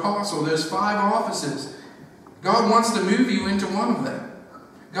or apostle. There's 5 offices. God wants to move you into one of them.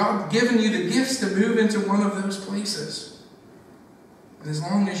 God given you the gifts to move into one of those places. And as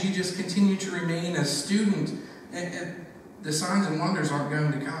long as you just continue to remain a student, the signs and wonders aren't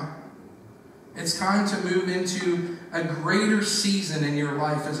going to come. It's time to move into a greater season in your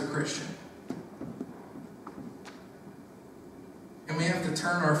life as a Christian. And we have to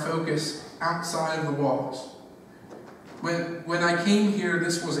turn our focus outside of the walls. When I came here,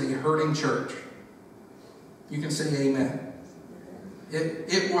 this was a hurting church. You can say amen.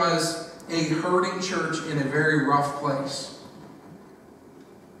 It was a hurting church in a very rough place.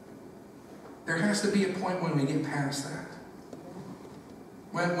 There has to be a point when we get past that.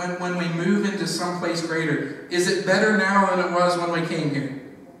 When we move into someplace greater. Is it better now than it was when we came here?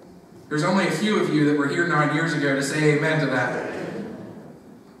 There's only a few of you that were here 9 years ago to say amen to that.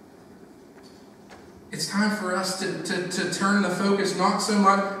 It's time for us to turn the focus not so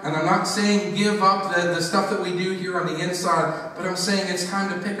much, and I'm not saying give up the stuff that we do here on the inside, but I'm saying it's time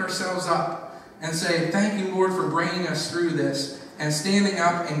to pick ourselves up and say, thank you, Lord, for bringing us through this, and standing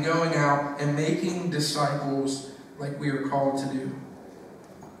up and going out and making disciples like we are called to do.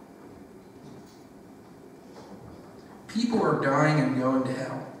 People are dying and going to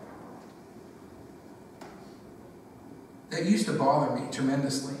hell. That used to bother me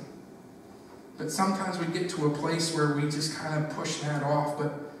tremendously. But sometimes we get to a place where we just kind of push that off,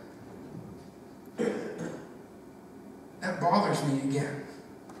 but that bothers me again.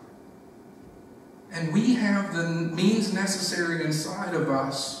 And we have the means necessary inside of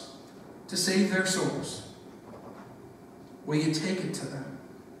us to save their souls. Will you take it to them?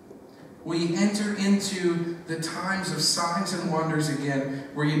 Will you enter into the times of signs and wonders again,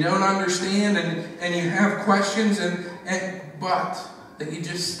 where you don't understand and you have questions, but that you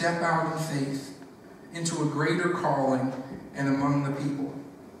just step out in faith into a greater calling and among the people?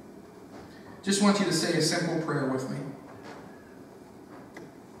 Just want you to say a simple prayer with me.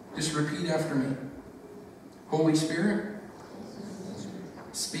 Just repeat after me. Holy Spirit,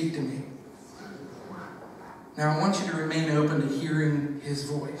 speak to me. Now I want you to remain open to hearing His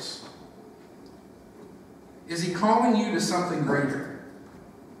voice. Is He calling you to something greater?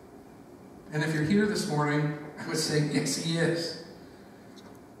 And if you're here this morning, I would say, yes, He is.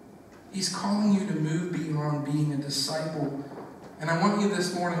 He's calling you to move beyond being a disciple. And I want you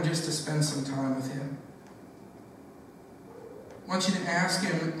this morning just to spend some time with Him. I want you to ask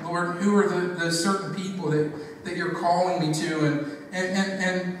Him, Lord, who are the certain people that you're calling me to?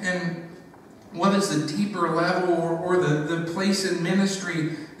 And what is the deeper level or the place in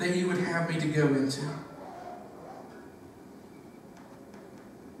ministry that you would have me to go into?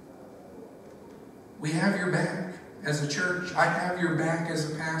 We have your back as a church. I have your back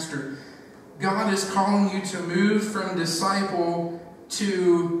as a pastor. God is calling you to move from disciple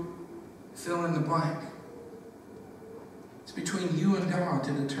to fill in the blank. It's between you and God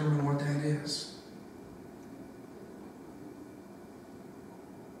to determine what that is.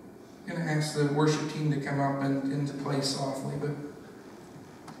 I'm going to ask the worship team to come up and to play softly,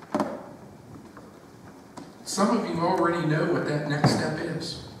 but some of you already know what that next step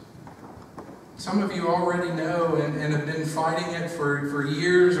is. Some of you already know and have been fighting it for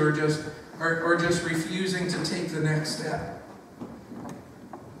years, or just refusing to take the next step.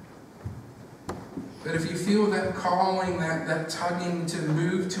 But if you feel that calling, that tugging to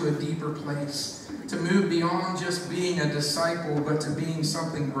move to a deeper place, to move beyond just being a disciple, but to being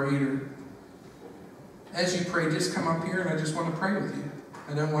something greater, as you pray, just come up here and I just want to pray with you.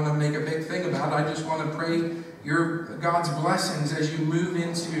 I don't want to make a big thing about it. I just want to pray God's blessings as you move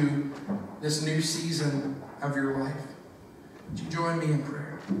into this new season of your life. Would you join me in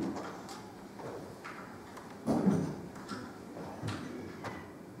prayer?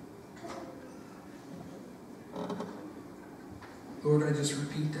 Lord, I just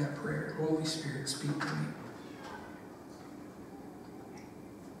repeat that prayer. Holy Spirit, speak to me.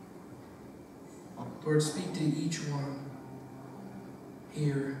 Lord, speak to each one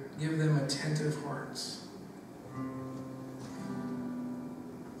here. Give them attentive hearts.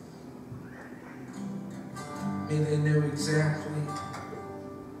 May they know exactly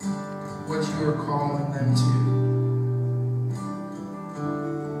what you are calling them to.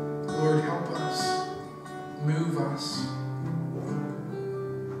 Lord, help us. Move us.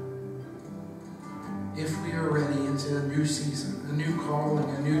 If we are ready into a new season, a new calling,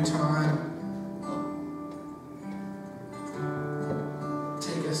 a new time,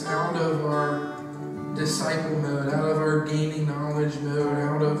 take us out of our disciple mode, out of our gaining knowledge mode,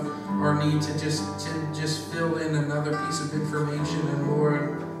 out of our need to just fill in another piece of information, and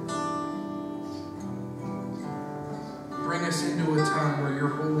Lord, bring us into a time where your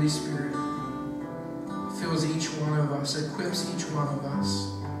Holy Spirit fills each one of us, equips each one of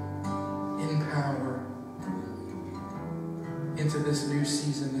us in power into this new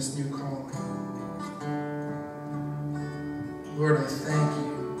season, this new calling. Lord, I thank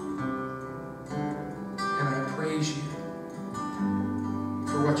you and I praise you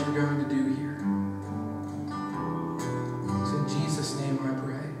for what you're going to do here. It's in Jesus' name I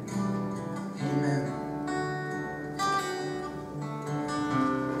pray. Amen.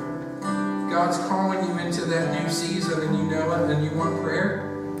 God's calling you into that new season, and you know it, and you want prayer,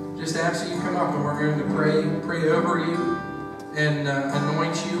 just ask that you come up and we're going to pray over you and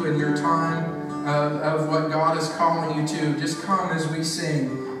anoint you in your time of what God is calling you to. Just come as we sing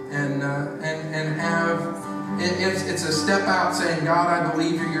and have it's a step out saying, God, I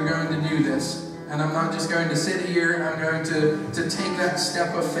believe you're going to do this, and I'm not just going to sit here. I'm going to take that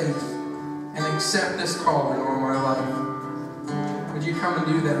step of faith and accept this calling on my life. Would you come and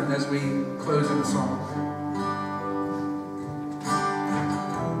do that as we close in the song?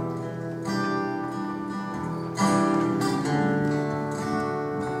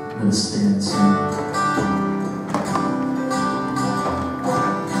 Let's stand and sing.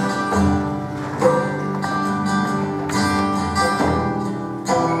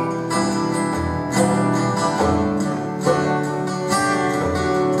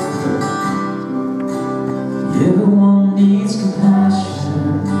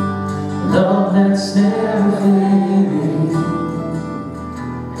 that's never fading.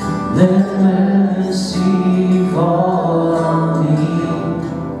 Let mercy fall on me.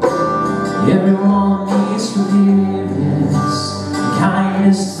 Everyone needs forgiveness, the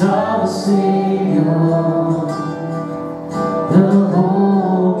kindness of a Savior, the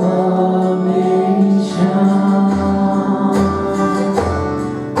hope of nations.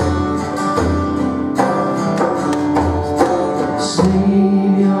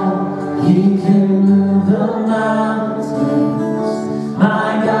 Savior, He can move the mountains. My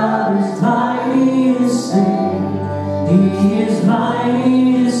God is mighty to save. He is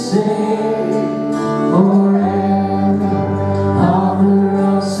mighty to save. Forever, author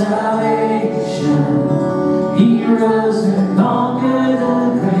of salvation. He rose and conquered the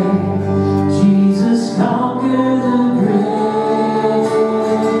grave. Jesus conquered the grave.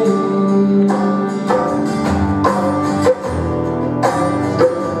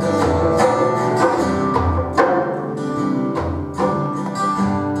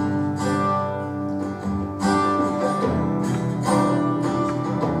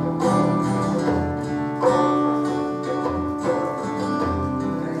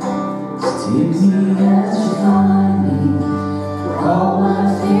 Take me as you find me, all my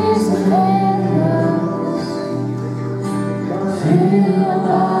fears and errors. Fill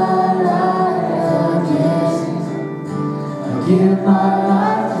my life again. I give my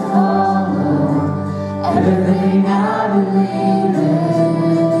life to follow everything I believe in.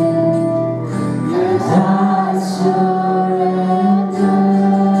 As I surrender.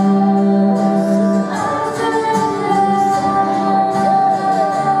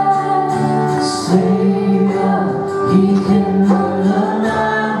 Savior, He can move the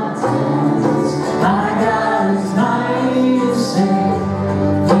mountains. My God is mighty to save.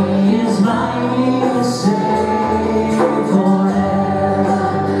 He is mighty to save. Forever,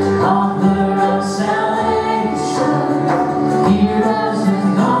 author of salvation. He rose and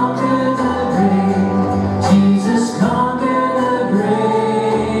conquered the grave. Jesus conquered the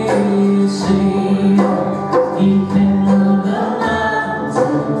grave. Savior, He can move the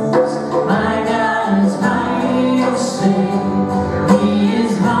mountains. My God is mighty to save. He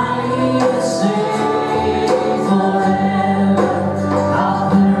is mighty to save. Forever,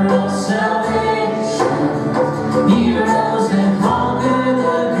 author of salvation. He rose and conquered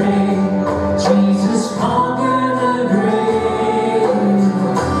the grave. Jesus conquered the grave.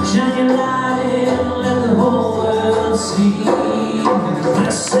 Shine your light and let the whole world see.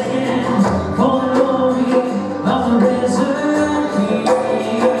 We're singing for the glory of the risen King.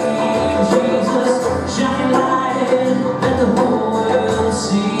 Jesus, shine your light and let the whole world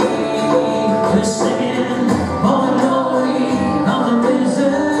see. We're singing for the glory of the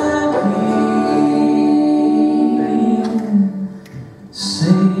risen King.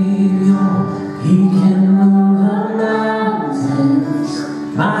 Savior, He can move the mountains.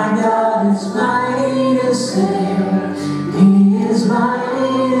 My God is mighty to save. He is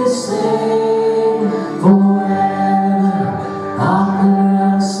mighty to save. Forever, author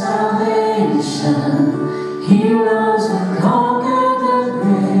of salvation. He rose and conquered the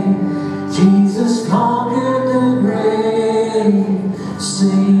grave. Jesus conquered the grave.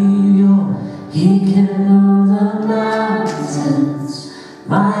 Savior, He can move the mountains.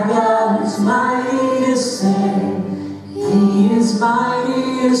 My God is mighty to save. He is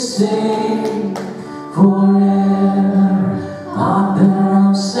mighty to save. Forever, author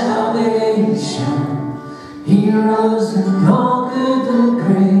of salvation. He rose and conquered the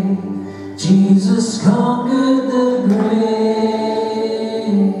grave. Jesus conquered the grave.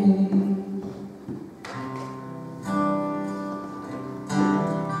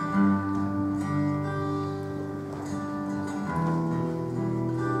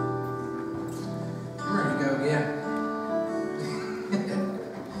 I'm ready to go again.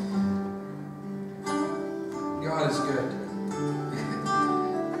 God is good.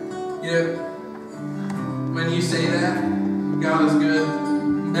 You know, when you say that, God is good,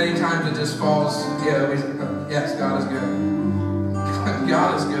 many times it just falls, yes, God is good.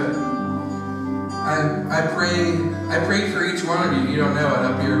 God is good. I pray for each one of you. You don't know it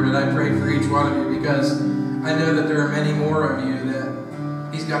up here, but I pray for each one of you because I know that there are many more of you that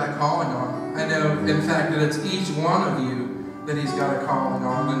He's got a calling on. I know, in fact, that it's each one of you that He's got a calling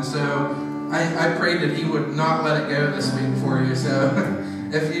on. And so I pray that He would not let it go this week for you. So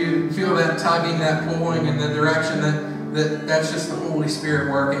if you feel that tugging, that pulling in the direction, that's just the Holy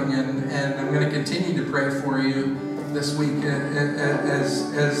Spirit working. And I'm going to continue to pray for you this week as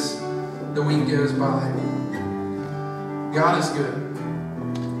the week goes by. God is good.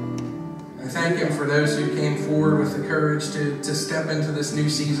 thank Him for those who came forward with the courage to step into this new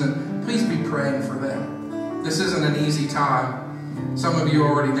season. Please be praying for them. This isn't an easy time. Some of you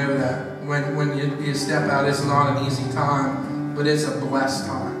already know that. When you step out, it's not an easy time, but it's a blessed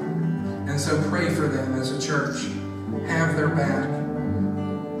time. And so pray for them as a church. Have their back.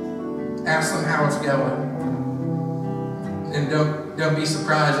 Ask them how it's going. And don't be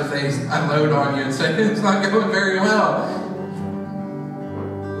surprised if they unload on you and say, it's not going very well.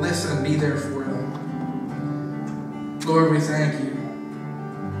 Listen, be there for them. Lord, we thank you.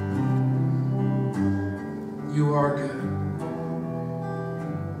 You are good.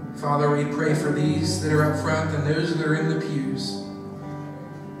 Father, we pray for these that are up front and those that are in the pews.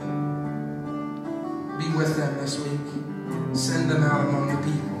 Be with them this week. Send them out among the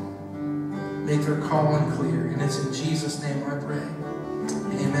people. Make their calling clear. And it's in Jesus' name I pray.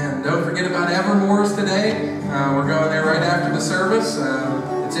 Amen. Don't forget about Evermore's today. We're going there right after the service.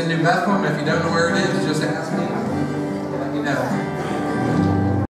 It's in New Bethlehem. If you don't know where it is, just ask me. Let me know.